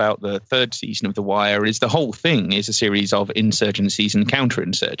love about the third season of The Wire is the whole thing is a series of insurgencies and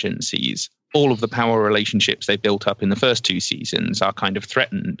counterinsurgencies. All of the power relationships they built up in the first two seasons are kind of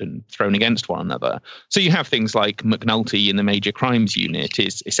threatened and thrown against one another. So you have things like McNulty in the Major Crimes Unit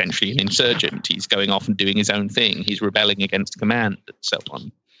is essentially an insurgent. He's going off and doing his own thing. He's rebelling against command and so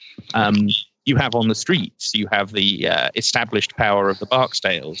on. You have on the streets, you have the established power of the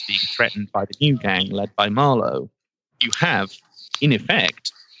Barksdales being threatened by the new gang led by Marlowe. You have, in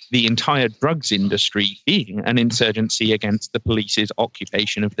effect, the entire drugs industry being an insurgency against the police's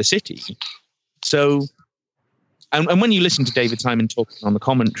occupation of the city. So, and when you listen to David Simon talking on the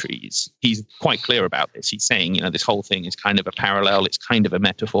commentaries, he's quite clear about this. He's saying, this whole thing is kind of a parallel. It's kind of a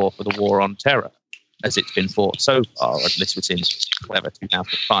metaphor for the war on terror as it's been fought so far. And this was in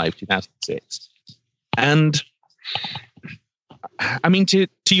 2005, 2006. And I mean, to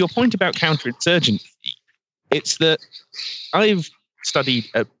your point about counterinsurgency, it's that I've studied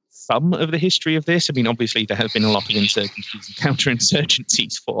some of the history of this. I mean, obviously, there have been a lot of insurgencies and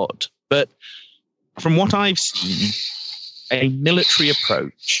counterinsurgencies fought. But from what I've seen, a military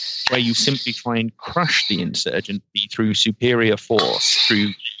approach where you simply try and crush the insurgency through superior force,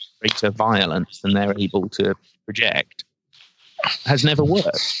 through greater violence than they're able to project, has never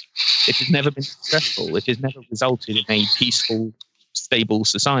worked. It has never been successful. It has never resulted in a peaceful, stable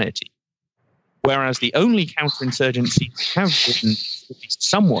society. Whereas the only counterinsurgencies that have been at least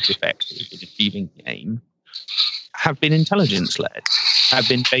somewhat effective in achieving the aim have been intelligence-led, have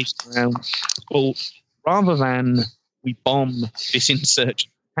been based around, well, rather than we bomb this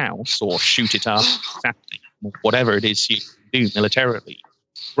insurgent house or shoot it up, or whatever it is you do militarily,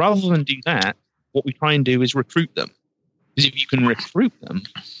 rather than do that, what we try and do is recruit them. Because if you can recruit them,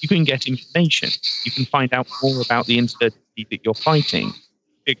 you can get information. You can find out more about the insurgency that you're fighting,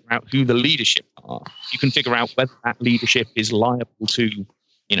 figure out who the leadership are. You can figure out whether that leadership is liable to,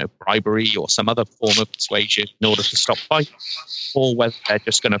 bribery or some other form of persuasion in order to stop fighting, or whether they're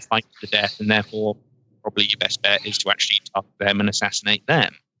just going to fight to the death, and therefore probably your best bet is to actually target them and assassinate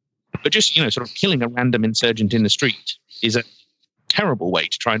them. But just, sort of killing a random insurgent in the street is a terrible way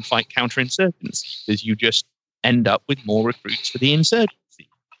to try and fight counterinsurgency, because you just end up with more recruits for the insurgency.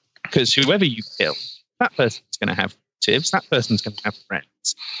 Because whoever you kill, that person's going to have relatives, that person's going to have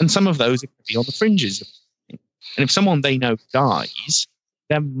friends, and some of those are going to be on the fringes of the thing. And if someone they know dies,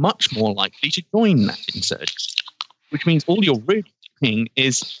 they're much more likely to join that insurgency, which means all you're really doing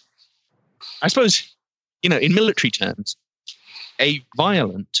is, I suppose, in military terms, a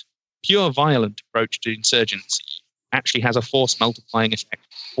pure violent approach to insurgency actually has a force multiplying effect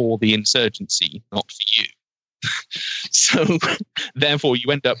for the insurgency, not for you. So, therefore,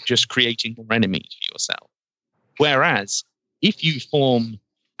 you end up just creating more enemies for yourself. Whereas, if you form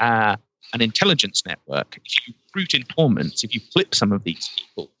an intelligence network, if you recruit informants, if you flip some of these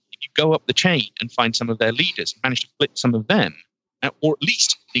people, if you go up the chain and find some of their leaders, manage to flip some of them, or at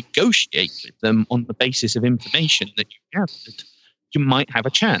least negotiate with them on the basis of information that you gathered, you might have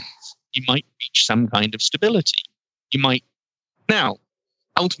a chance. You might reach some kind of stability. You might. Now,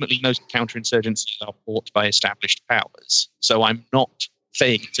 ultimately, most counterinsurgencies are fought by established powers. So I'm not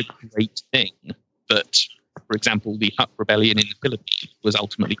saying it's a great thing, but, for example, the Hut Rebellion in the Philippines was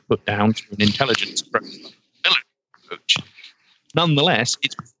ultimately put down through an intelligence approach. Nonetheless,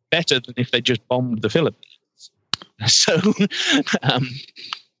 it's better than if they just bombed the Philippines. So,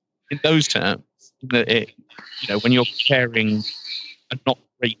 in those terms, when you're comparing a not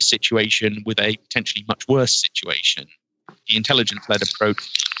great situation with a potentially much worse situation, the intelligence-led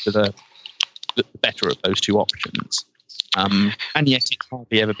approach to the better of those two options. And yet it's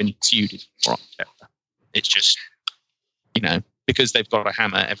hardly ever been pursued in war on terror. It's just, because they've got a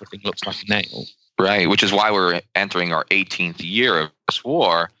hammer, everything looks like a nail. Right, which is why we're entering our 18th year of this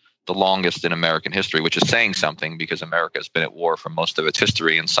war, the longest in American history, which is saying something because America has been at war for most of its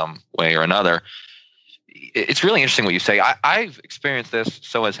history in some way or another. It's really interesting what you say. I've experienced this,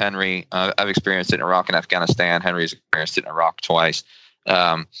 so has Henry. I've experienced it in Iraq and Afghanistan. Henry's experienced it in Iraq twice.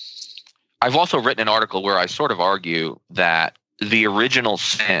 I've also written an article where I sort of argue that the original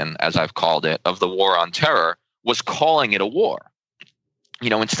sin, as I've called it, of the war on terror was calling it a war.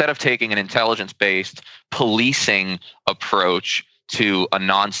 Instead of taking an intelligence-based policing approach to a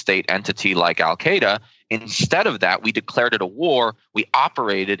non-state entity like Al-Qaeda, instead of that, we declared it a war. We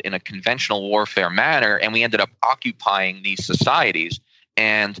operated in a conventional warfare manner, and we ended up occupying these societies.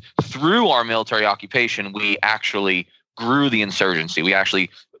 And through our military occupation, we actually grew the insurgency. We actually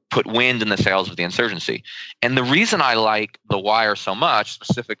put wind in the sails of the insurgency. And the reason I like The Wire so much,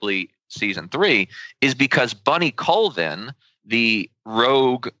 specifically season 3, is because Bunny Colvin, the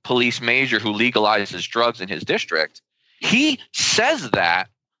rogue police major who legalizes drugs in his district, he says that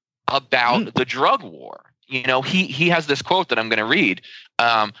about the drug war. You know, he has this quote that I'm going to read,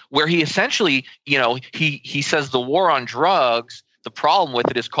 where he essentially, you know, he says the war on drugs, the problem with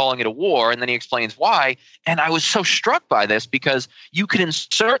it is calling it a war, and then he explains why. And I was so struck by this because you could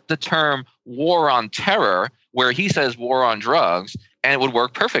insert the term war on terror where he says war on drugs, and it would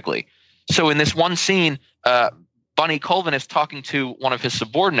work perfectly. So in this one scene, Bunny Colvin is talking to one of his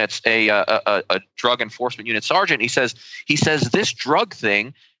subordinates, a drug enforcement unit sergeant. He says, this drug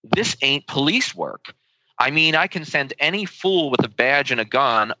thing, this ain't police work. I mean, I can send any fool with a badge and a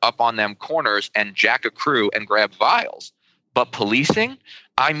gun up on them corners and jack a crew and grab vials. But policing?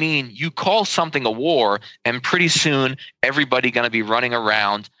 I mean, you call something a war, and pretty soon everybody going to be running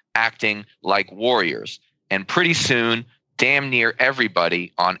around acting like warriors. And pretty soon, damn near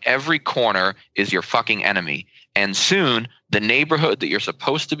everybody on every corner is your fucking enemy. And soon, the neighborhood that you're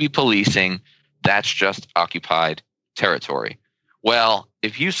supposed to be policing, that's just occupied territory. Well,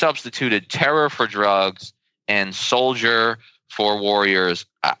 if you substituted terror for drugs and soldier for warriors,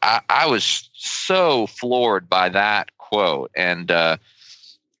 I was so floored by that quote. And to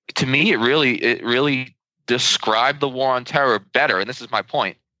me, it really described the war on terror better. And this is my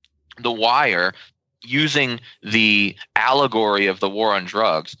point. The Wire, using the allegory of the war on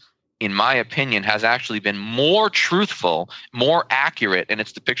drugs, in my opinion, has actually been more truthful, more accurate in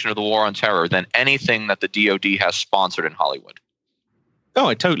its depiction of the war on terror than anything that the DoD has sponsored in Hollywood. Oh,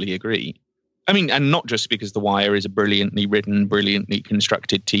 I totally agree. I mean, and not just because The Wire is a brilliantly written, brilliantly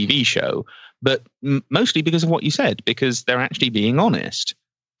constructed TV show, but mostly because of what you said, because they're actually being honest.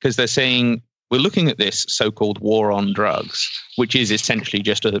 Because they're saying, we're looking at this so-called war on drugs, which is essentially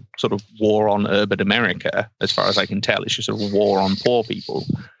just a sort of war on urban America, as far as I can tell. It's just a war on poor people.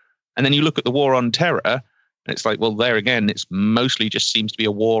 And then you look at the war on terror, and it's like, well, there again, it's mostly just seems to be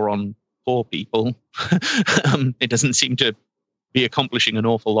a war on poor people. It doesn't seem to be accomplishing an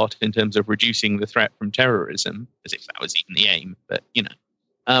awful lot in terms of reducing the threat from terrorism, as if that was even the aim. But, you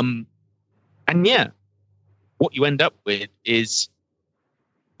know, and yeah, what you end up with is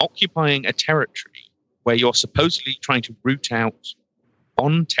occupying a territory where you're supposedly trying to root out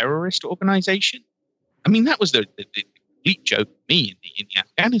one terrorist organization. I mean, that was the complete joke to me in the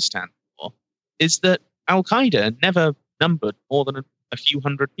Afghanistan war, is that Al-Qaeda never numbered more than a few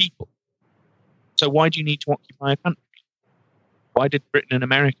hundred people. So why do you need to occupy a country? Why did Britain and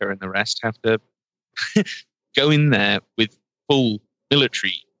America and the rest have to go in there with full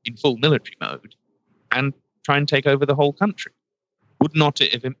military mode and try and take over the whole country? Would not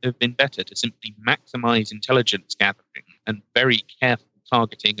it have been better to simply maximize intelligence gathering and very careful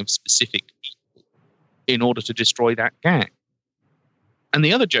targeting of specific people in order to destroy that gang? And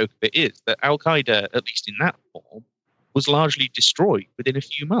the other joke of it is that Al-Qaeda, at least in that form, was largely destroyed within a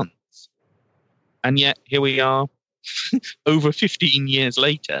few months. And yet here we are, over 15 years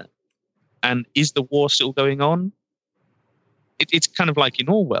later, and is the war still going on? It's kind of like in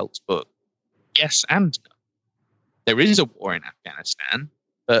Orwell's book, yes and no. There is a war in Afghanistan,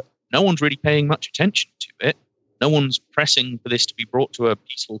 but no one's really paying much attention to it. No one's pressing for this to be brought to a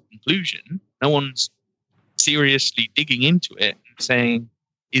peaceful conclusion. No one's seriously digging into it and saying,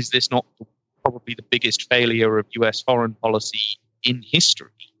 is this not probably the biggest failure of US foreign policy in history?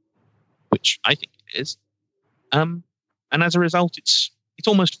 Which I think it is. And as a result, it's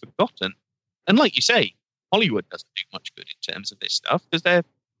almost forgotten. And like you say, Hollywood doesn't do much good in terms of this stuff because the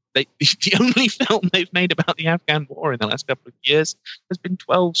only film they've made about the Afghan war in the last couple of years has been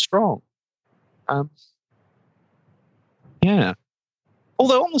 12 Strong. Yeah.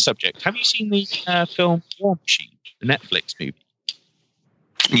 Although on the subject, have you seen the film War Machine, the Netflix movie?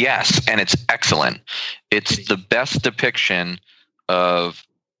 Yes, and it's excellent. It's the best depiction of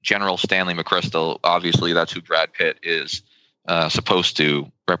General Stanley McChrystal. Obviously, that's who Brad Pitt is supposed to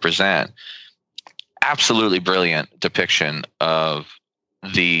represent. Absolutely brilliant depiction of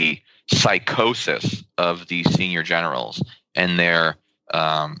the psychosis of these senior generals and their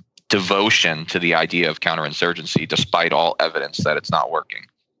devotion to the idea of counterinsurgency, despite all evidence that it's not working.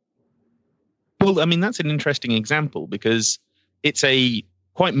 Well, I mean, that's an interesting example because it's a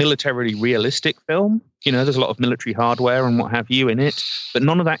quite militarily realistic film. You know, there's a lot of military hardware and what have you in it, but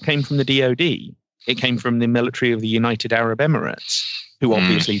none of that came from the DoD. It came from the military of the United Arab Emirates, who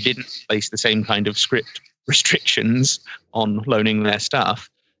obviously didn't place the same kind of script restrictions on loaning their stuff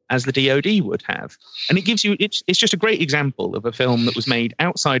as the DoD would have. And it gives you, it's just a great example of a film that was made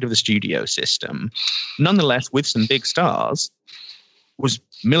outside of the studio system, nonetheless with some big stars, was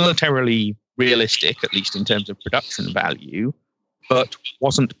militarily realistic, at least in terms of production value, but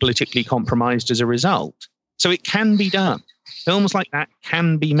wasn't politically compromised as a result. So it can be done. Films like that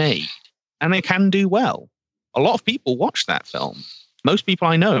can be made, and they can do well. A lot of people watch that film. Most people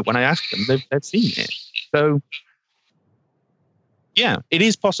I know, when I ask them, they've seen it. So, yeah, it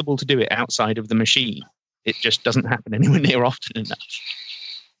is possible to do it outside of the machine. It just doesn't happen anywhere near often enough.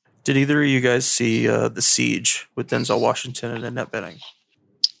 Did either of you guys see The Siege with Denzel Washington and Annette Bening?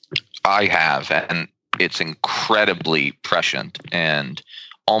 I have, and it's incredibly prescient and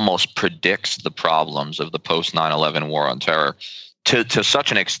almost predicts the problems of the post 9/11 war on terror to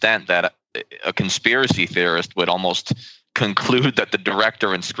such an extent that a conspiracy theorist would almost conclude that the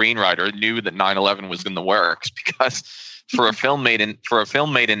director and screenwriter knew that 9/11 was in the works, because for a film made in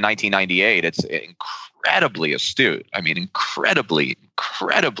 1998, it's incredibly astute. I mean, incredibly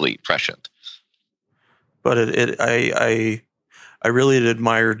prescient. But I really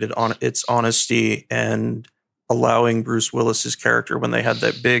admired it on its honesty and allowing Bruce Willis's character, when they had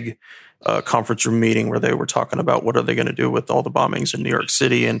that big conference room meeting where they were talking about what are they going to do with all the bombings in New York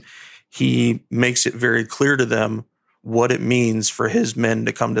City, and he makes it very clear to them what it means for his men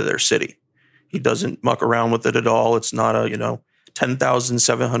to come to their city. He doesn't muck around with it at all. It's not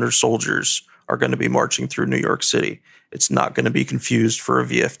 10,700 soldiers are going to be marching through New York City. It's not going to be confused for a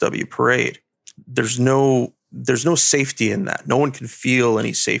VFW parade. There's no safety in that. No one can feel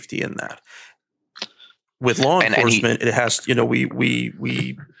any safety in that. With law enforcement, it has, we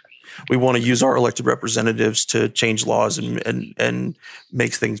want to use our elected representatives to change laws and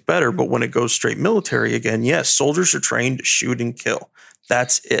make things better. But when it goes straight military again, yes, soldiers are trained to shoot and kill.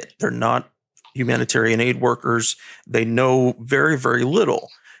 That's it. They're not humanitarian aid workers. They know very, very little.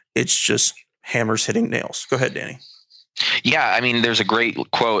 It's just hammers hitting nails. Go ahead, Danny. Yeah, I mean, there's a great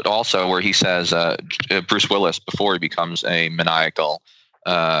quote also where he says, Bruce Willis, before he becomes a maniacal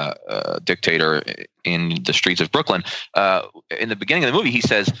dictator in the streets of Brooklyn, in the beginning of the movie, he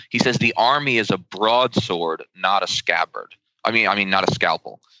says the army is a broadsword, not a scabbard. I mean, not a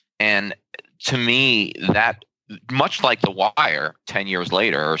scalpel. And to me, that, much like The Wire 10 years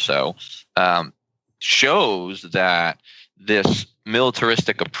later or so, shows that this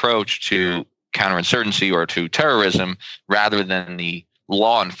militaristic approach to counterinsurgency or to terrorism, rather than the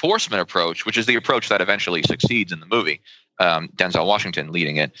law enforcement approach, which is the approach that eventually succeeds in the movie, Denzel Washington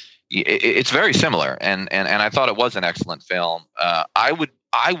leading it, it's very similar. And I thought it was an excellent film. I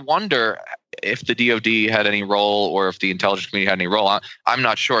wonder if the DOD had any role, or if the intelligence community had any role. I'm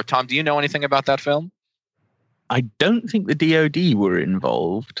not sure. Tom, do you know anything about that film? I don't think the DOD were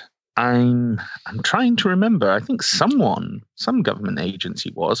involved. I'm trying to remember. I think some government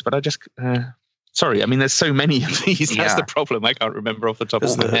agency was, but I just sorry. I mean, there's so many of these. That's the problem. I can't remember off the top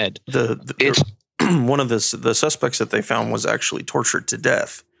of my head. It's one of the suspects that they found was actually tortured to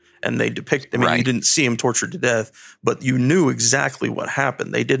death, and they depict. I mean, you didn't see him tortured to death, but you knew exactly what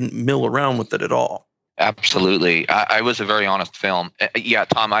happened. They didn't mill around with it at all. Absolutely. I was a very honest film. Yeah,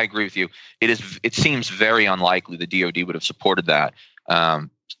 Tom, I agree with you. It seems very unlikely the DOD would have supported that.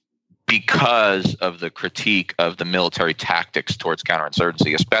 Because of the critique of the military tactics towards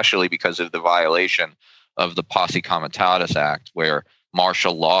counterinsurgency, especially because of the violation of the Posse Comitatus Act, where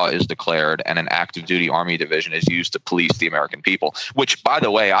martial law is declared and an active duty army division is used to police the American people, which, by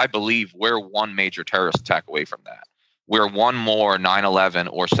the way, I believe we're one major terrorist attack away from that. We're one more 9/11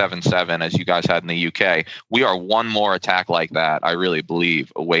 or 7/7, as you guys had in the UK. We are one more attack like that, I really believe,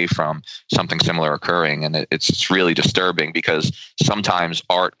 away from something similar occurring. And it's really disturbing, because sometimes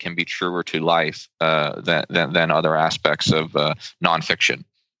art can be truer to life than other aspects of nonfiction.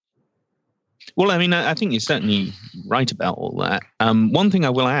 Well, I mean, I think you're certainly right about all that. One thing I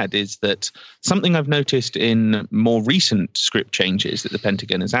will add is that something I've noticed in more recent script changes that the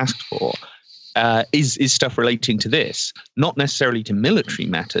Pentagon has asked for is stuff relating to this, not necessarily to military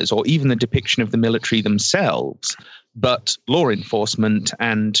matters or even the depiction of the military themselves, but law enforcement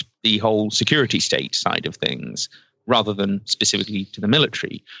and the whole security state side of things, rather than specifically to the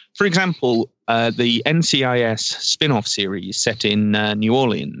military. For example, the NCIS spin-off series set in New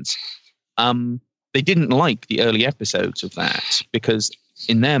Orleans, they didn't like the early episodes of that because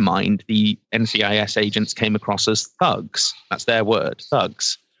in their mind, the NCIS agents came across as thugs. That's their word,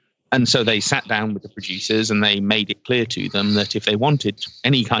 thugs. And so they sat down with the producers and they made it clear to them that if they wanted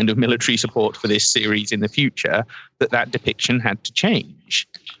any kind of military support for this series in the future, that depiction had to change.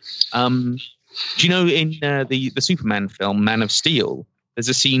 Do you know in the Superman film, Man of Steel, there's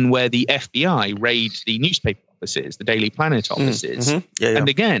a scene where the FBI raid the newspaper offices, the Daily Planet offices. And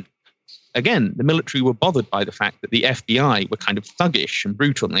again, again, the military were bothered by the fact that the FBI were kind of thuggish and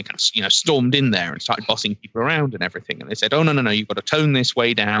brutal, and they kind of, stormed in there and started bossing people around and everything. And they said, oh, no, you've got to tone this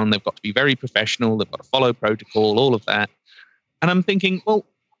way down. They've got to be very professional. They've got to follow protocol, all of that. And I'm thinking, well,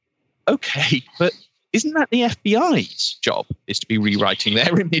 okay, but isn't that the FBI's job, is to be rewriting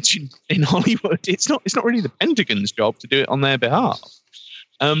their image in Hollywood? It's not really the Pentagon's job to do it on their behalf.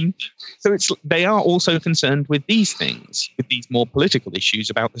 So they are also concerned with these things, with these more political issues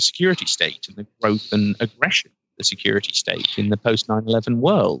about the security state and the growth and aggression of the security state in the post 9/11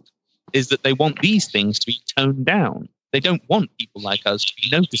 world, is that they want these things to be toned down. They don't want people like us to be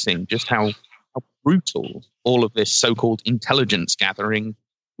noticing just how brutal all of this so-called intelligence gathering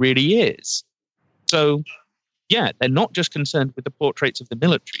really is. So, yeah, they're not just concerned with the portraits of the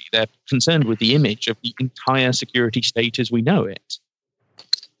military. They're concerned with the image of the entire security state as we know it.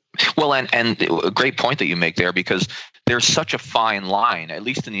 Well, and a great point that you make there, because there's such a fine line, at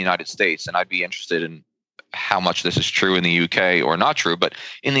least in the United States, and I'd be interested in how much this is true in the UK or not true, but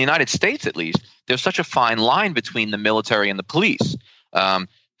in the United States, at least, there's such a fine line between the military and the police.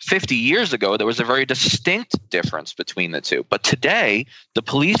 50 years ago, there was a very distinct difference between the two. But today, the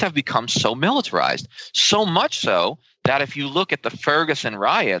police have become so militarized, so much so that if you look at the Ferguson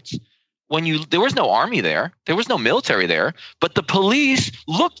riots, there was no army there, there was no military there, but the police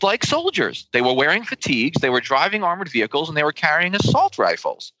looked like soldiers. They were wearing fatigues, they were driving armored vehicles, and they were carrying assault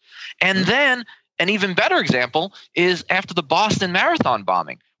rifles. And then an even better example is after the Boston Marathon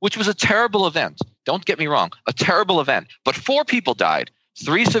bombing, which was a terrible event. Don't get me wrong, a terrible event. But 4 people died,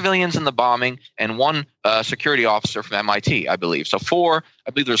 3 civilians in the bombing and 1 security officer from MIT, I believe. So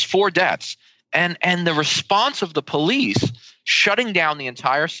I believe there's 4 deaths. And the response of the police shutting down the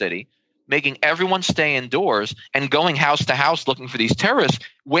entire city, making everyone stay indoors and going house to house looking for these terrorists,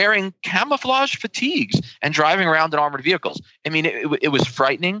 wearing camouflage fatigues and driving around in armored vehicles. I mean, it was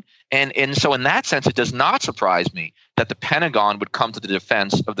frightening. And so in that sense, it does not surprise me that the Pentagon would come to the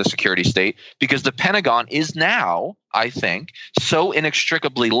defense of the security state, because the Pentagon is now, I think, so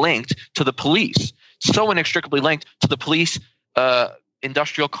inextricably linked to the police, so inextricably linked to the police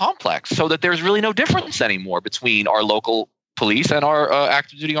industrial complex, so that there's really no difference anymore between our local police and our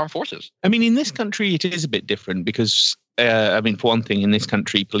active duty armed forces. I mean, in this country, it is a bit different because, for one thing, in this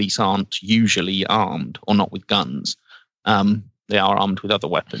country, police aren't usually armed, or not with guns. They are armed with other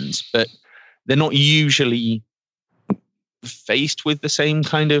weapons, but they're not usually faced with the same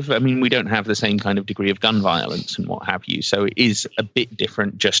kind of, we don't have the same kind of degree of gun violence and what have you. So it is a bit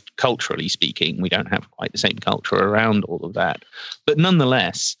different, just culturally speaking. We don't have quite the same culture around all of that. But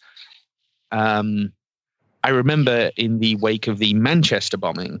nonetheless, I remember in the wake of the Manchester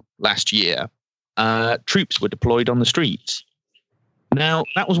bombing last year, troops were deployed on the streets. Now,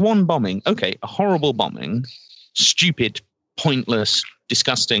 that was one bombing. Okay, a horrible bombing, stupid, pointless,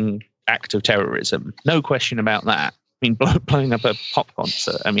 disgusting act of terrorism. No question about that. Blowing up a pop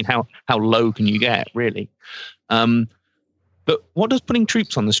concert. How low can you get, really? But what does putting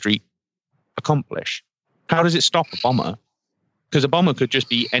troops on the street accomplish? How does it stop a bomber? Because a bomber could just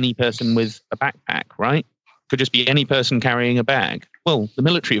be any person with a backpack, right? Could just be any person carrying a bag. Well, the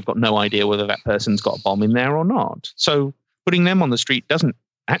military have got no idea whether that person's got a bomb in there or not. So putting them on the street doesn't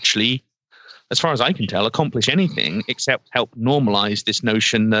actually, as far as I can tell, accomplish anything except help normalize this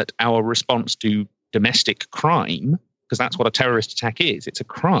notion that our response to domestic crime, because that's what a terrorist attack is, it's a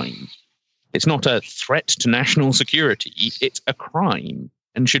crime. It's not a threat to national security, it's a crime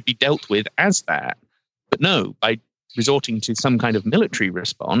and should be dealt with as that. But no, by resorting to some kind of military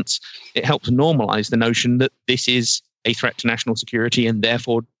response, it helps normalize the notion that this is a threat to national security and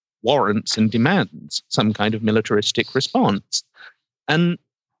therefore warrants and demands some kind of militaristic response. And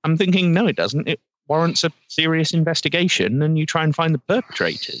I'm thinking, no, it doesn't. It warrants a serious investigation and you try and find the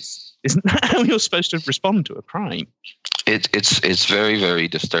perpetrators. Isn't that how you're supposed to respond to a crime? It's very, very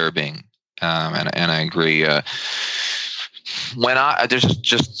disturbing. And I agree. There's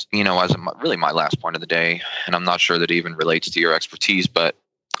just, as really my last point of the day, and I'm not sure that it even relates to your expertise, but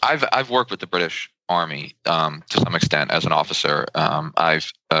I've worked with the British Army to some extent as an officer.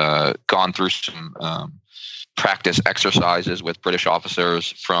 I've gone through some practice exercises with British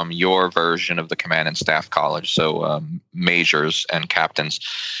officers from your version of the Command and Staff College, so majors and captains.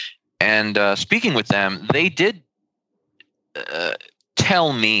 And speaking with them, they did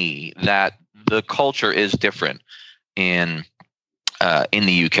tell me that the culture is different in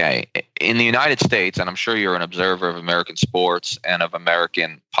the UK. In the United States, and I'm sure you're an observer of American sports and of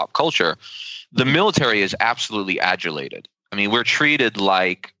American pop culture, the military is absolutely adulated. We're treated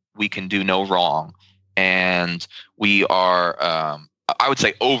like we can do no wrong, and we are, I would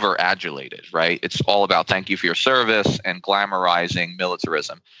say, over-adulated, right? It's all about thank you for your service and glamorizing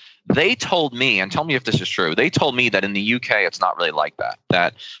militarism. They told me, and tell me if this is true, they told me that in the UK it's not really like that.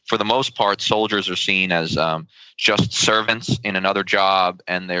 That for the most part, soldiers are seen as just servants in another job,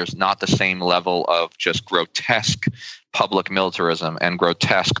 and there's not the same level of just grotesque public militarism and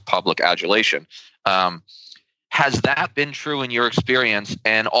grotesque public adulation. Has that been true in your experience?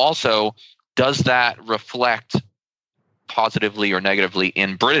 And also, does that reflect positively or negatively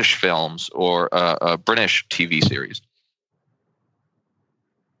in British films or British TV series?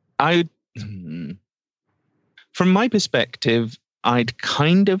 From my perspective, I'd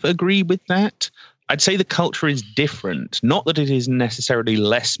kind of agree with that. I'd say the culture is different. Not that it is necessarily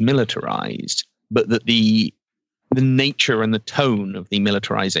less militarized, but that the nature and the tone of the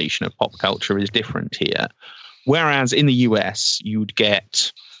militarization of pop culture is different here. Whereas in the US, you'd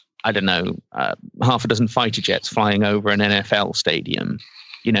get, I don't know, half a dozen fighter jets flying over an NFL stadium.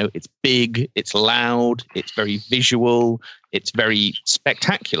 You know, it's big, it's loud, it's very visual, it's very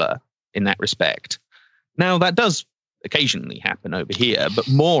spectacular in that respect. Now, that does occasionally happen over here, but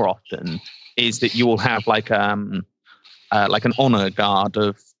more often is that you will have like an honor guard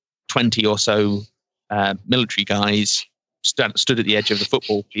of 20 or so military guys stood at the edge of the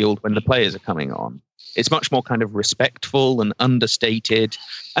football field when the players are coming on. It's much more kind of respectful and understated.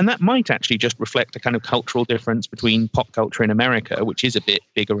 And that might actually just reflect a kind of cultural difference between pop culture in America, which is a bit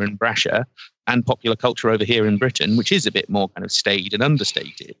bigger and brasher, and popular culture over here in Britain, which is a bit more kind of staid and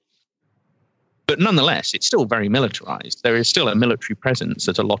understated. But nonetheless, it's still very militarized. There is still a military presence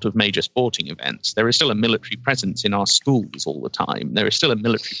at a lot of major sporting events. There is still a military presence in our schools all the time. There is still a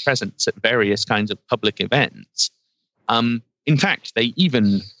military presence at various kinds of public events. In fact, they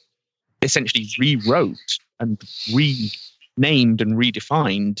even essentially rewrote and renamed and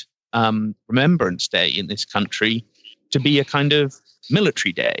redefined Remembrance Day in this country to be a kind of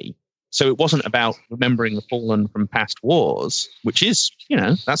military day. So it wasn't about remembering the fallen from past wars, which is, you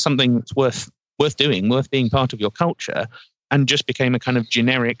know, that's something that's worth doing, worth being part of your culture, and just became a kind of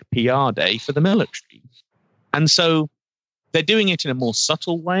generic PR day for the military. And so they're doing it in a more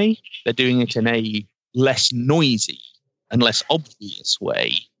subtle way. They're doing it in a less noisy and less obvious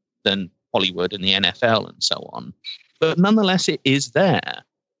way than Hollywood and the NFL and so on. But nonetheless, it is there.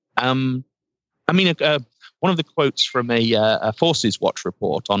 One of the quotes from a Forces Watch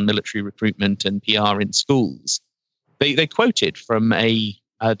report on military recruitment and PR in schools, they quoted from the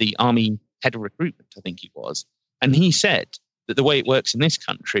Army head of recruitment, I think he was, and he said that the way it works in this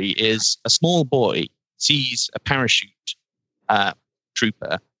country is a small boy sees a parachute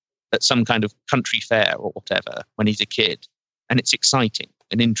trooper at some kind of country fair or whatever when he's a kid, and it's exciting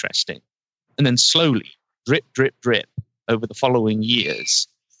and interesting. And then slowly, drip, drip, drip, over the following years,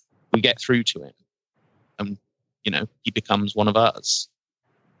 we get through to him. And, you know, he becomes one of us.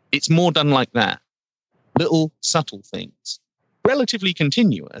 It's more done like that. Little subtle things. Relatively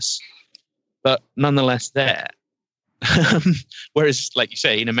continuous, but nonetheless there. Whereas, like you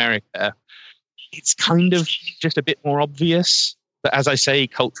say, in America, it's kind of just a bit more obvious. But as I say,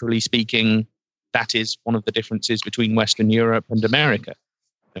 culturally speaking, that is one of the differences between Western Europe and America.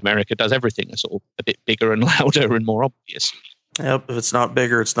 America does everything a bit bigger and louder and more obvious. Yep. If it's not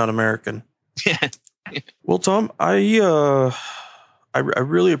bigger, it's not American. Yeah. Well, Tom, I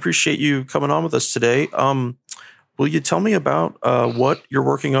really appreciate you coming on with us today. Will you tell me about what you're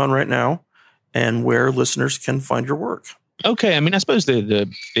working on right now and where listeners can find your work? Okay. I mean, I suppose the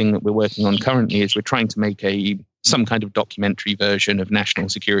thing that we're working on currently is we're trying to make some kind of documentary version of national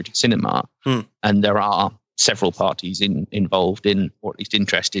security cinema. And there are several parties involved in, or at least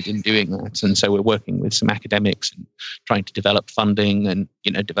interested in doing that. And so we're working with some academics and trying to develop funding and,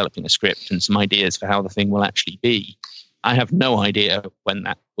 you know, developing a script and some ideas for how the thing will actually be. I have no idea when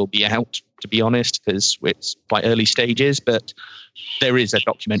that will be out, to be honest, because it's quite early stages, but there is a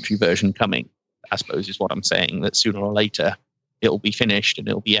documentary version coming, I suppose is what I'm saying, that sooner or later it'll be finished and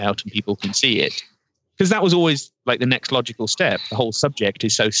it'll be out and people can see it. Because that was always like the next logical step. The whole subject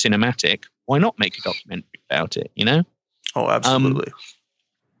is so cinematic. Why not make a documentary about it, you know? Oh, absolutely.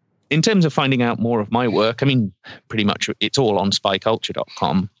 In terms of finding out more of my work, I mean, pretty much it's all on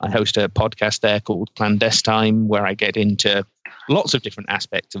spyculture.com. I host a podcast there called Clandestine, where I get into lots of different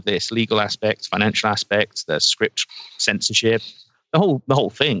aspects of this, legal aspects, financial aspects, the script censorship, the whole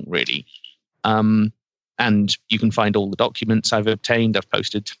thing, really. And you can find all the documents I've obtained. I've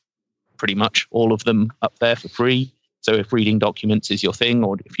posted pretty much all of them up there for free. So if reading documents is your thing,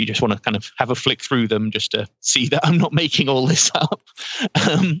 or if you just want to kind of have a flick through them just to see that I'm not making all this up,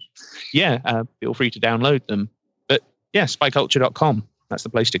 feel free to download them. But yeah, spyculture.com. That's the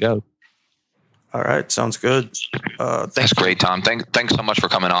place to go. All right. Sounds good. That's great, Tom. Thanks so much for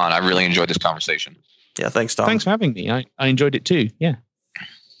coming on. I really enjoyed this conversation. Yeah, thanks, Tom. Thanks for having me. I enjoyed it too. Yeah.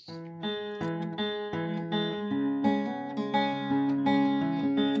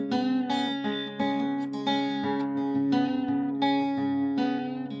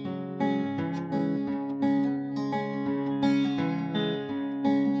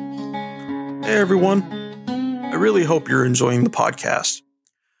 Hey everyone. I really hope you're enjoying the podcast.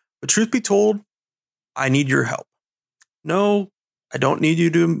 But truth be told, I need your help. No, I don't need you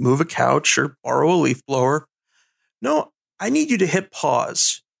to move a couch or borrow a leaf blower. No, I need you to hit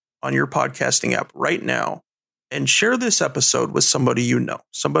pause on your podcasting app right now and share this episode with somebody you know,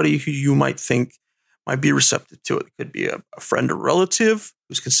 somebody who you might think might be receptive to it. It could be a friend or relative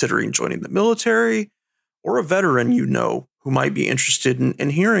who's considering joining the military, or a veteran you know who might be interested in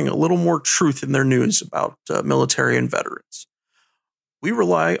hearing a little more truth in their news about military and veterans. We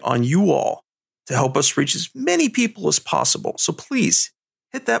rely on you all to help us reach as many people as possible. So please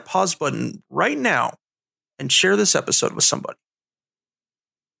hit that pause button right now and share this episode with somebody.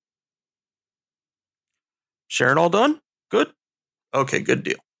 Sharing all done? Good? Okay, good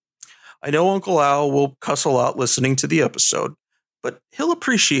deal. I know Uncle Al will cuss a lot listening to the episode, but he'll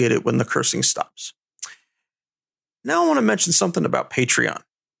appreciate it when the cursing stops. Now I want to mention something about Patreon.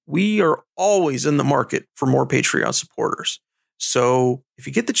 We are always in the market for more Patreon supporters. So if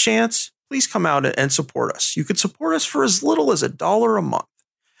you get the chance, please come out and support us. You can support us for as little as $1 a month.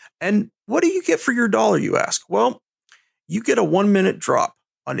 And what do you get for your dollar, you ask? Well, you get a 1-minute drop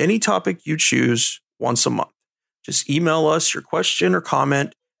on any topic you choose once a month. Just email us your question or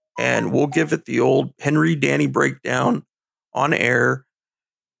comment, and we'll give it the old Henry Danny breakdown on air.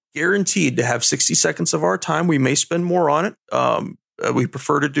 Guaranteed to have 60 seconds of our time. We may spend more on it. We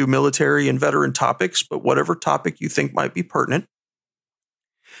prefer to do military and veteran topics, but whatever topic you think might be pertinent.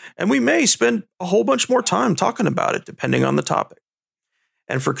 And we may spend a whole bunch more time talking about it, depending on the topic.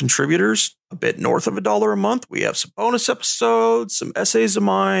 And for contributors, a bit north of $1 a month, we have some bonus episodes, some essays of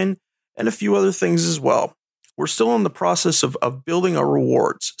mine, and a few other things as well. We're still in the process of building our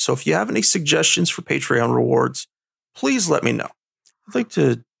rewards. So if you have any suggestions for Patreon rewards, please let me know. I'd like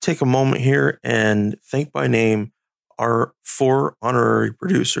to take a moment here and thank by name our 4 honorary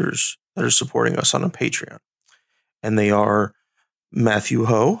producers that are supporting us on a Patreon. And they are Matthew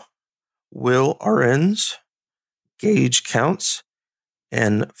Ho, Will Arens, Gage Counts,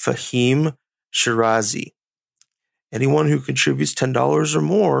 and Fahim Shirazi. Anyone who contributes $10 or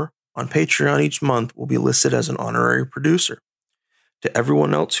more on Patreon each month will be listed as an honorary producer. To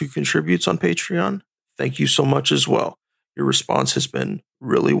everyone else who contributes on Patreon, thank you so much as well. Your response has been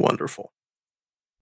really wonderful.